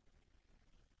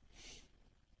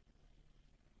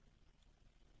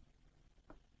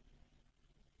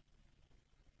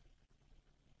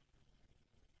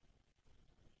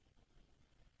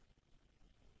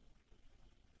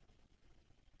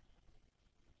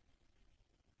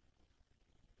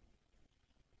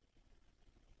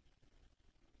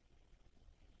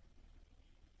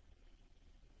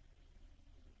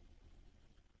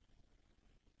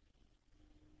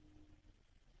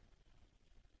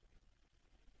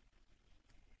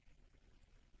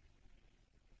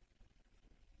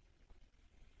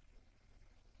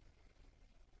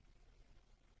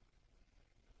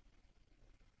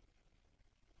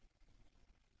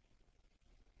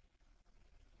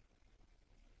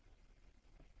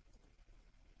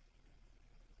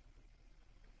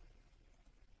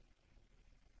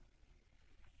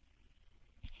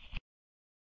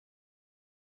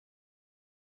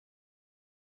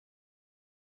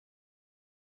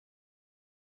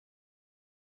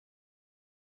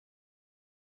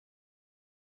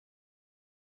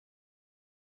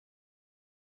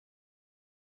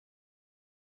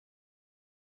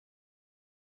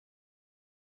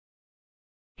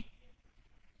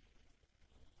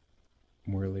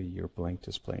 Morley, your blank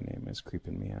display name is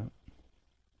creeping me out.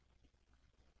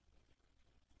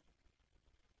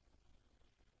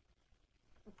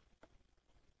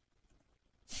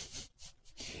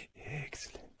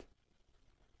 Excellent.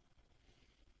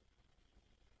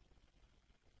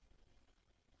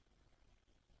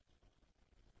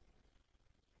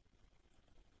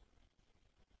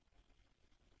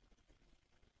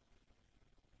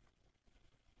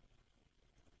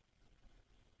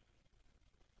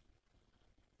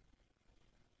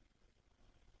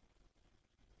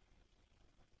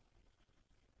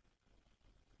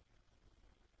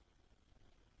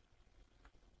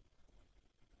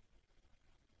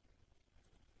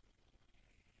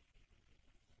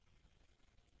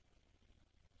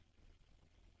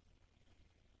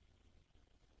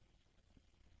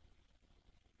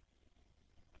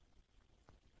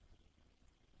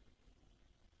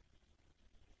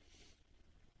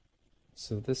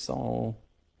 So this all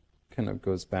kind of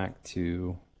goes back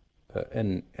to,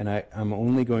 I'm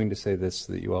only going to say this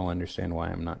so that you all understand why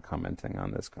I'm not commenting on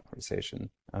this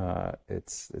conversation.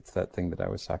 It's that thing that I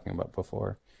was talking about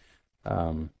before.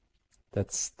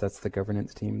 That's the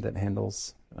governance team that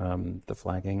handles the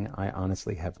flagging. I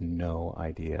honestly have no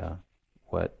idea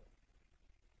what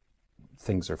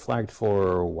things are flagged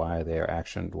for, why they are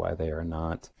actioned, why they are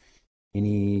not.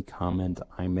 Any comment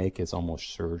I make is almost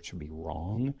sure to be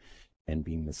wrong and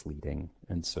be misleading.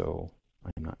 And so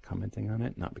I'm not commenting on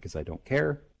it, not because I don't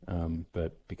care,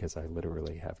 but because I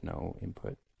literally have no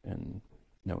input and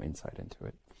no insight into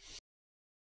it.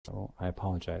 So I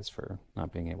apologize for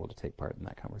not being able to take part in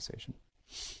that conversation.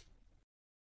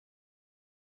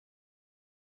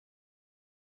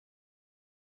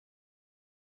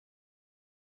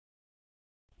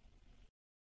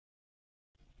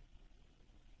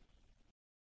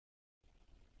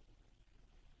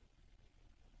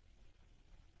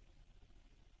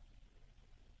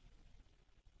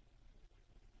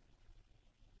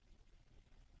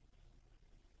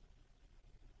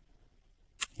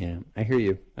 Yeah, I hear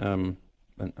you.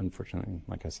 Unfortunately,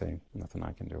 like I say, nothing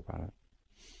I can do about it.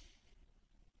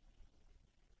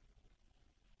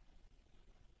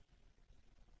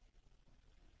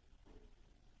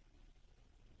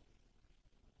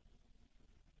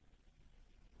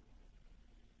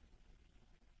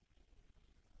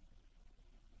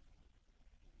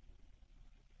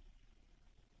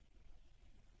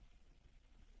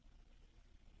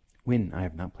 Win, I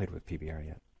have not played with PBR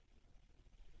yet.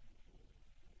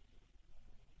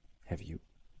 Have you?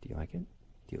 Do you like it?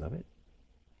 Do you love it?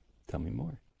 Tell me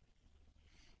more.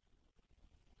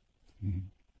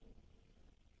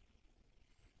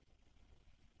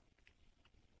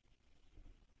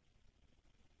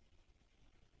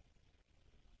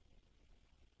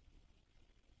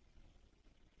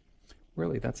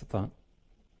 Really, that's a thought.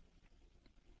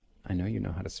 I know you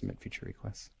know how to submit feature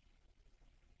requests.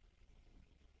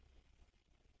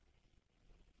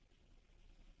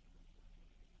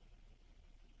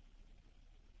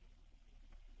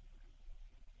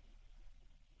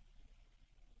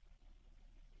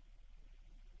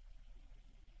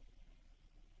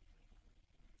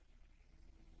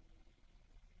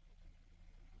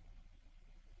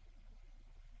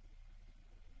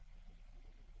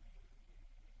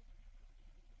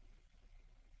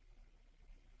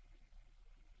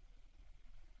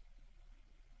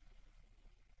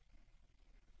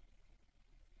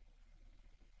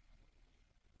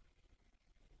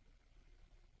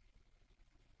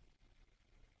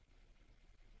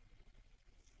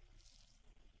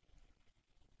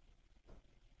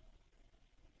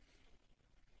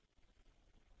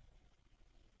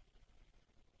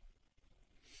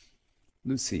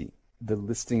 Lucy, the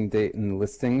listing date and the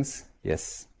listings?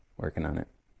 Yes, working on it.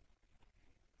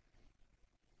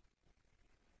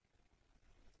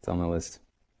 It's on the list.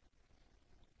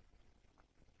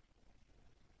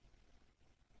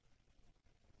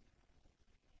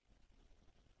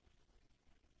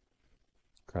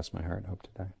 Cross my heart, hope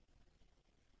to die.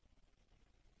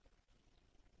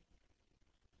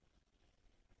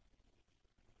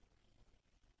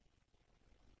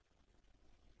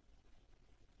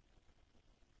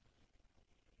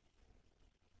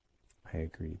 I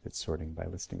agree that sorting by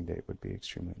listing date would be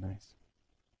extremely nice.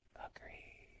 Agree.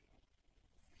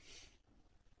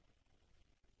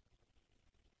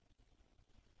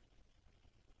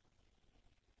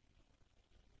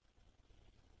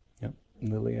 Yep,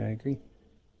 Lily, I agree.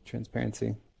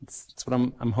 Transparency. It's what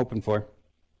I'm hoping for.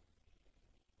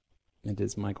 It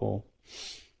is my goal.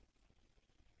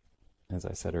 As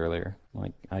I said earlier,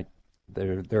 like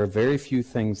there are very few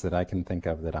things that I can think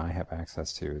of that I have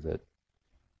access to that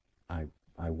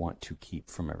I want to keep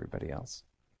from everybody else.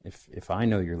 If I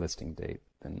know your listing date,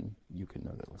 then you can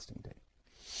know the listing date.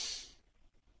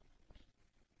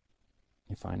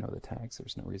 If I know the tags,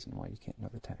 there's no reason why you can't know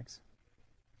the tags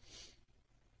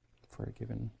for a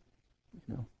given,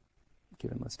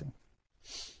 given listing.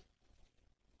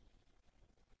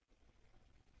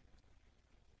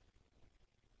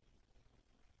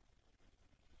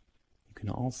 You can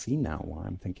all see now why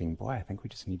I'm thinking, boy, I think we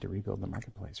just need to rebuild the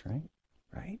marketplace, right?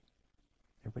 Right?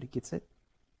 Everybody gets it?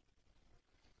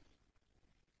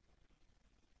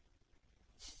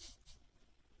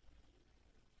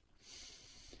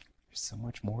 There's so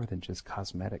much more than just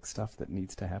cosmetic stuff that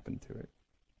needs to happen to it.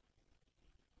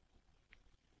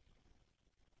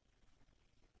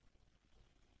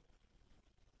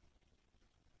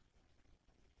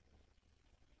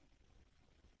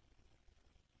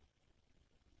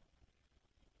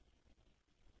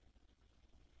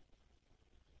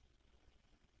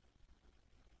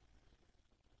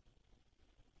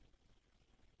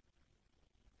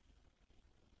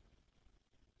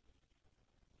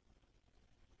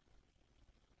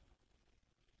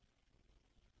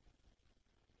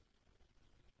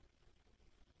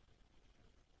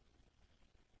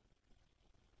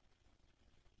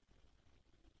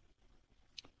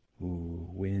 Ooh,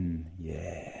 win.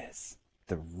 Yes.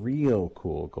 The real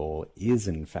cool goal is,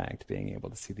 in fact, being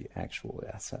able to see the actual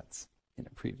assets in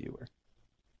a previewer.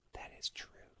 That is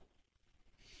true.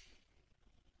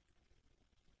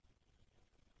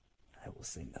 I will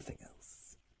say nothing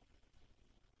else.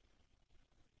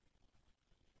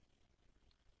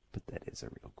 But that is a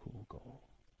real cool goal.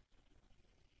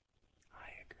 I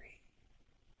agree.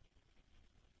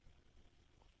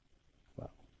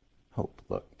 Well, hope.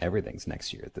 Look, everything's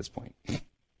next year at this point.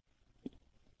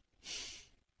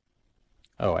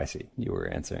 Oh, I see. You were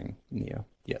answering Neo.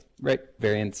 Yes, right.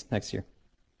 Variants next year.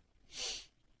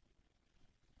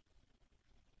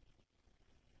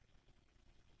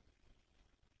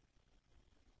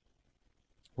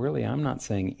 Really, I'm not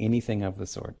saying anything of the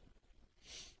sort.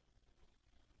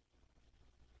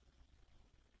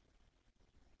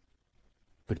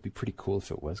 But it'd be pretty cool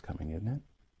if it was coming, isn't it?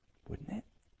 Wouldn't it?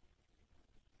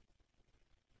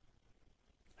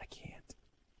 I can't.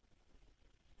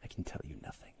 I can tell you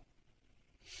nothing.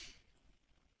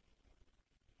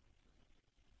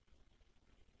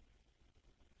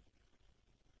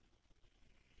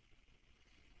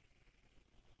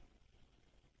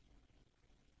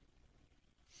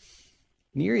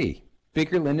 Neary,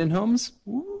 bigger Linden homes?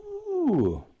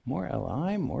 Ooh, more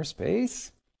LI, more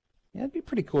space? Yeah, that'd be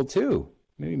pretty cool too.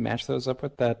 Maybe match those up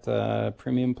with that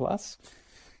Premium Plus.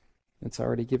 It's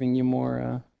already giving you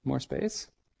more space.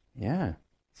 Yeah,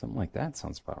 something like that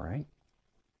sounds about right.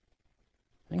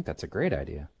 I think that's a great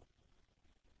idea.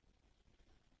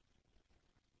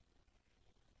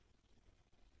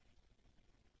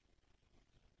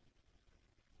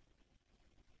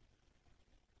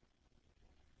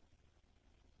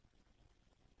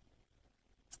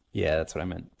 Yeah, that's what I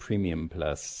meant. Premium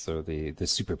plus, so the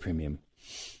super premium.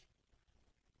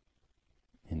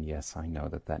 And yes, I know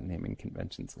that that naming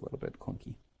convention's a little bit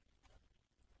clunky.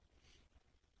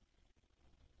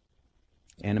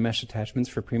 Animesh attachments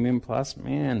for Premium Plus?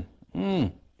 Man,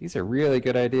 these are really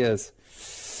good ideas.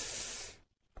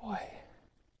 Boy.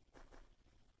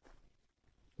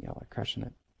 Y'all are crushing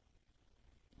it.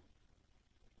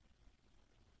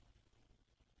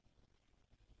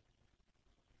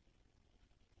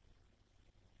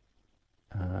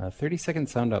 30-second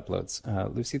sound uploads.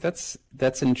 Lucy, that's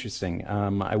interesting.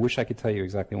 I wish I could tell you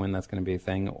exactly when that's going to be a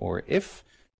thing, or if,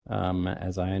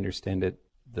 as I understand it,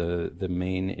 the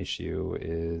main issue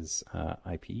is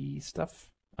IP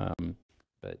stuff.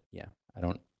 But yeah, I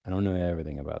don't know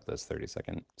everything about this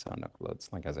 30-second sound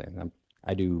uploads. Like I say,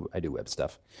 I do web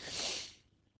stuff,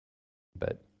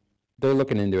 but they're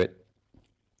looking into it.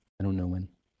 I don't know when.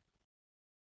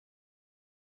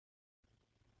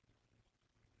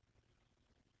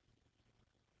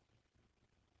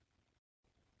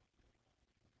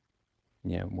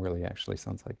 Yeah, Whirly actually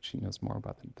sounds like she knows more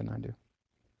about it than I do.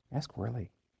 Ask Whirly.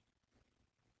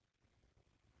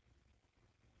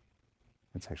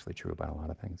 That's actually true about a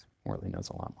lot of things. Whirly knows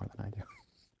a lot more than I do.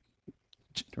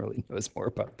 Generally knows more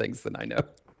about things than I know.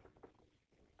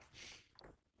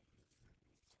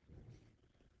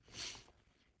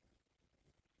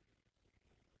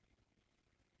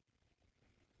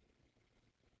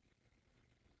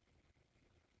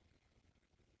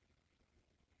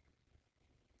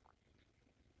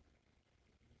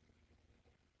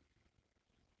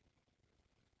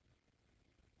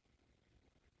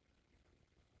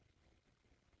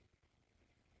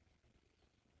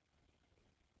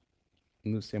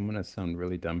 Lucy, I'm going to sound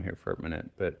really dumb here for a minute,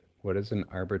 but what is an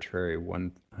arbitrary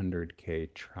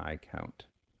 100K try count?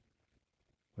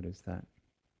 What is that?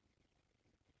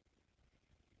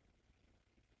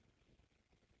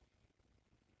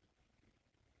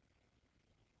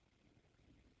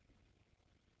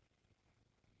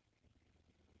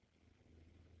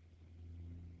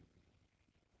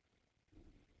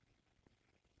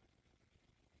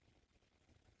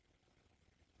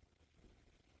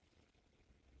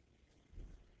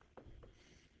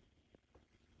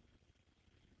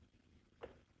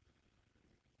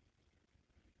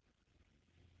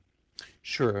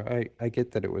 Sure, I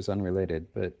get that it was unrelated,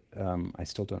 but I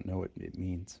still don't know what it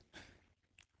means.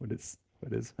 What is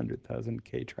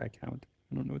 100,000K try count?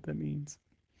 I don't know what that means.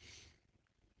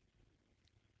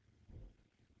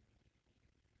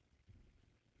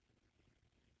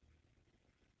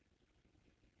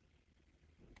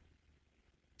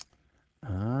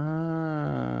 Ah.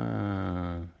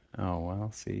 Oh,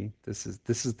 well, see, this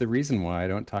is the reason why I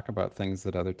don't talk about things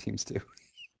that other teams do.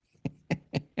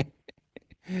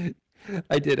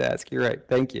 I did ask. You're right.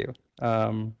 Thank you.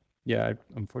 Yeah, I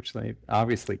unfortunately,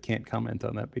 obviously can't comment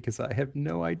on that because I have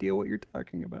no idea what you're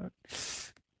talking about.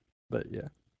 But yeah,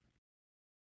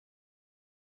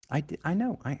 I did. I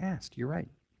know. I asked. You're right.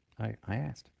 I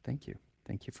asked. Thank you.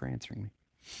 Thank you for answering me.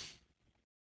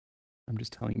 I'm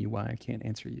just telling you why I can't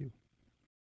answer you.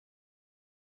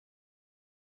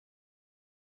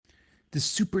 The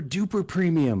super duper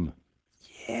premium.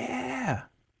 Yeah.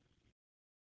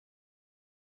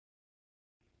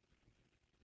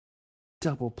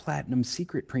 Double platinum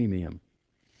secret premium.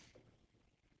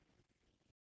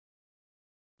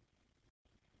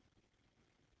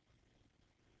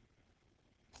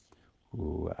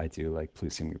 Ooh, I do like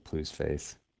Plusing Plu's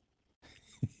face.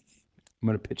 I'm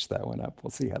gonna pitch that one up.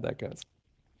 We'll see how that goes.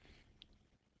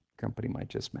 Company might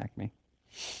just smack me.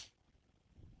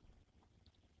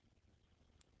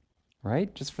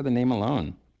 Right? Just for the name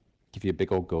alone. Give you a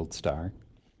big old gold star.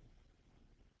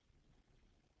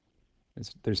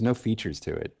 There's no features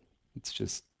to it. It's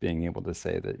just being able to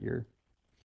say that you're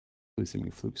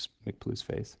Plusing McPlu's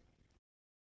face.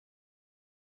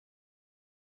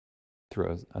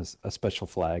 Throw a special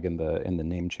flag in the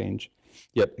name change.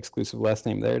 Yep, exclusive last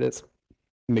name. There it is.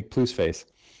 McPlu's face.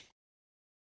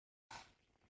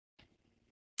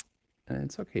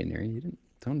 It's okay, Neri. You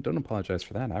don't apologize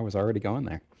for that. I was already going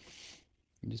there.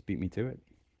 You just beat me to it.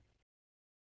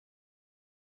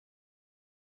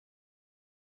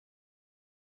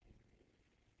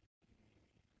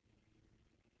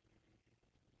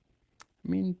 I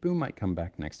mean, Boo might come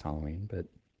back next Halloween, but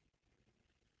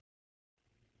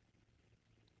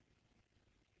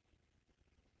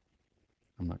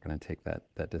I'm not going to take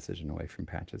that decision away from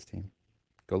Patch's team.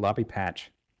 Go lobby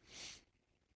Patch.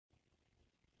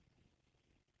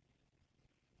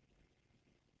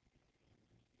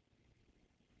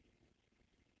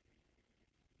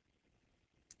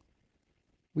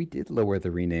 We did lower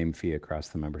the rename fee across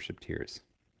the membership tiers.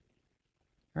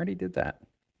 I already did that.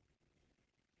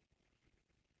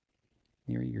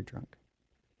 You're drunk.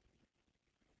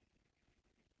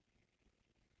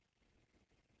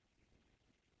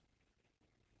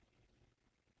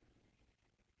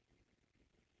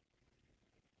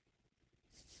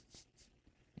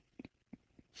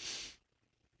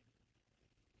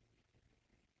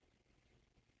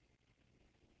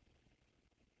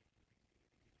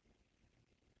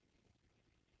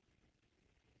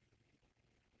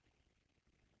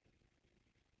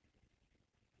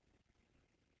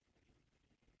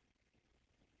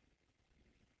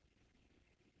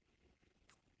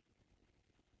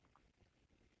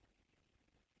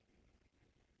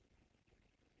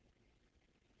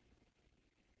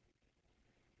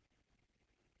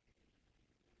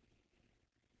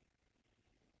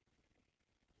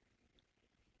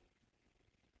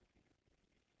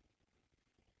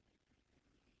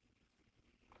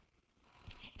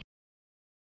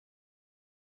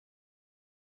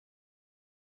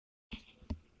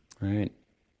 All right.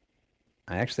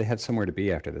 I actually have somewhere to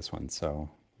be after this one, so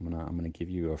I'm gonna give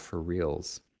you a for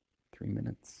reals 3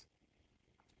 minutes.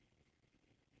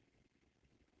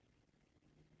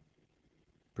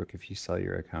 Brooke, if you sell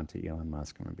your account to Elon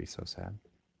Musk, I'm gonna be so sad.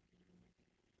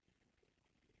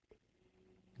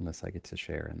 Unless I get to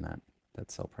share in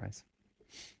that sell price.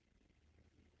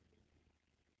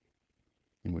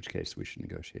 In which case we should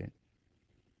negotiate.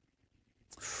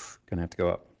 Gonna have to go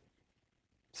up.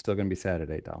 Still gonna be sad at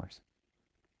 $8.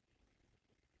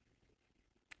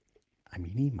 I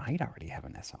mean, he might already have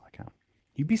an SL account.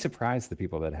 You'd be surprised the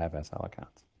people that have SL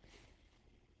accounts.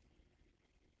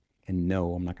 And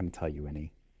no, I'm not going to tell you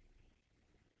any.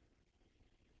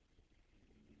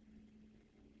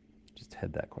 Just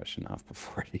head that question off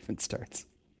before it even starts.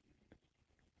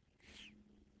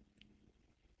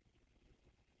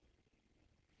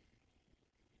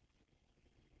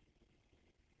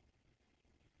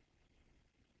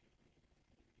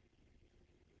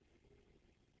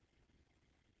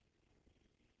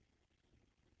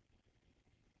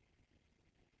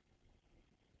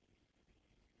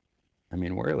 I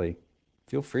mean, Worley,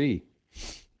 feel free.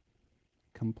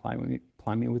 Come ply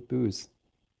me with booze.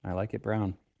 I like it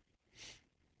brown.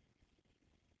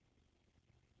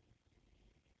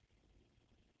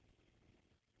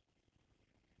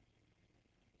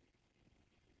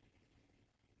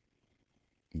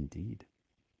 Indeed.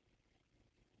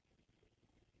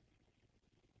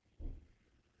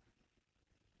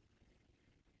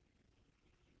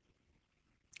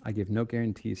 I give no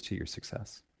guarantees to your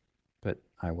success, but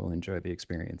I will enjoy the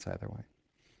experience either way.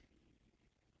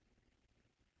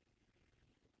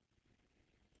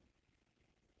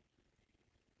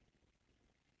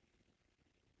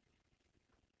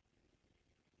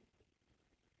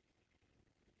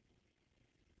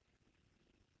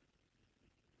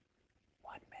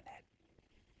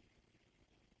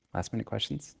 Last minute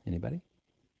questions? Anybody?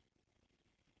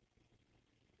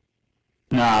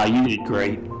 Nah, you did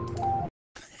great.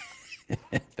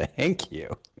 Thank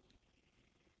you.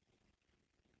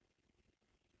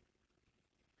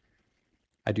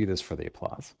 I do this for the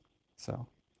applause, so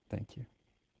thank you.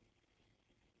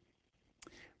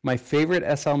 My favorite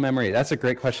SL memory. That's a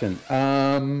great question.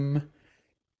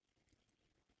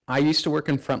 I used to work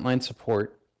in frontline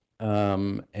support,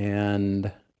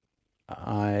 and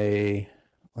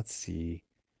let's see.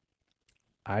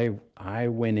 I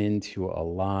went into a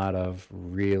lot of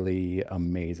really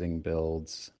amazing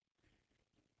builds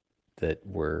that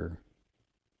were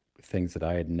things that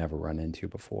I had never run into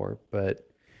before, but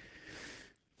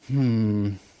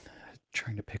trying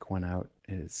to pick one out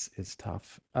is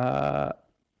tough.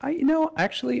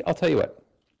 Actually, I'll tell you what.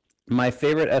 My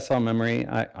favorite SL memory,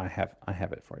 I have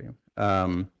it for you.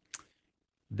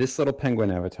 This little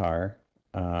penguin avatar,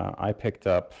 I picked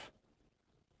up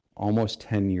almost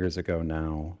 10 years ago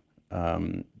now,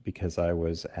 because I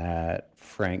was at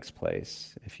Frank's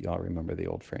place, if y'all remember the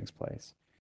old Frank's place.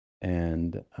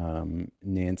 And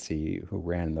Nancy, who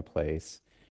ran the place,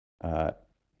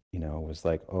 was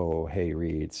like, "Oh, hey,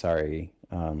 Reed, sorry,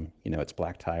 it's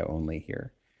black tie only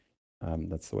here."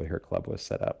 That's the way her club was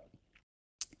set up.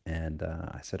 And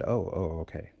I said, oh,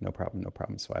 okay, no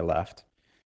problem. So I left,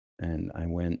 and I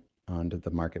went onto the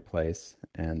marketplace,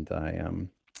 and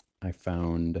I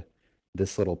found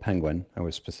this little penguin. I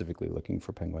was specifically looking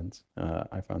for penguins.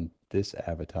 I found this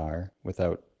avatar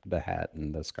without the hat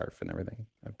and the scarf and everything.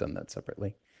 I've done that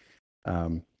separately.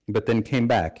 But then came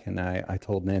back, and I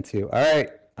told Nancy, all right,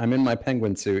 I'm in my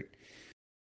penguin suit.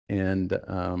 And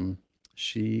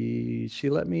she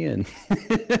let me in.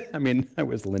 I mean, I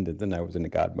was Linden and I was in a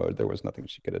God mode. There was nothing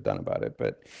she could have done about it.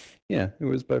 But yeah, it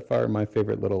was by far my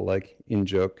favorite little like in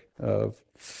joke of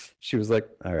she was like,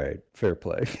 all right, fair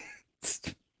play.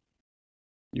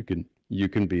 you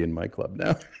can be in my club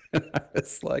now.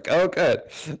 It's like, oh good.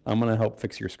 I'm gonna help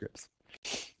fix your scripts.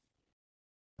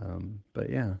 But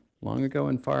yeah, long ago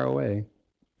and far away,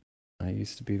 I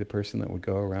used to be the person that would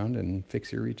go around and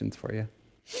fix your regions for you.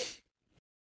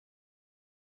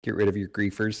 Get rid of your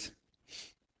griefers.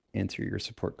 Answer your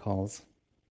support calls.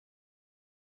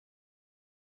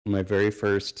 My very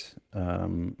first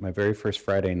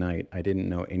Friday night, I didn't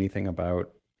know anything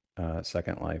about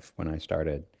Second Life when I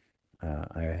started.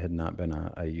 I had not been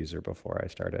a user before I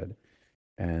started.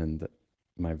 And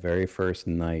my very first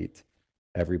night,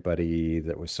 everybody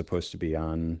that was supposed to be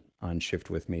on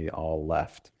shift with me all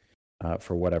left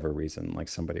for whatever reason. Like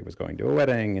somebody was going to a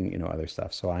wedding and other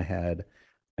stuff. So I had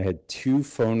 2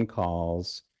 phone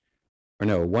calls, or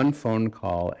no, 1 phone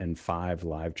call and 5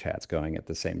 live chats going at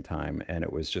the same time. And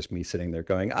it was just me sitting there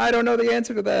going, I don't know the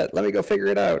answer to that. Let me go figure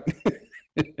it out.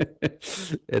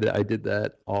 And I did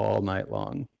that all night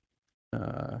long.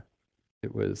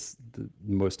 It was the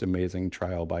most amazing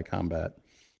trial by combat,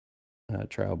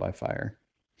 trial by fire.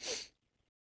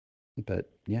 But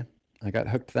yeah, I got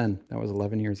hooked then. That was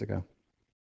 11 years ago.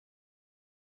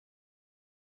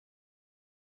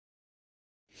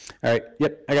 All right.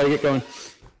 Yep. I got to get going.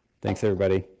 Thanks,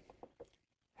 everybody.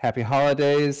 Happy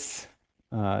holidays.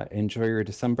 Enjoy your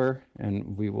December,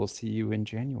 and we will see you in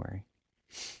January.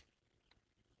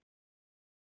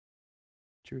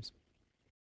 Cheers.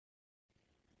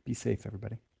 Be safe,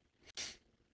 everybody.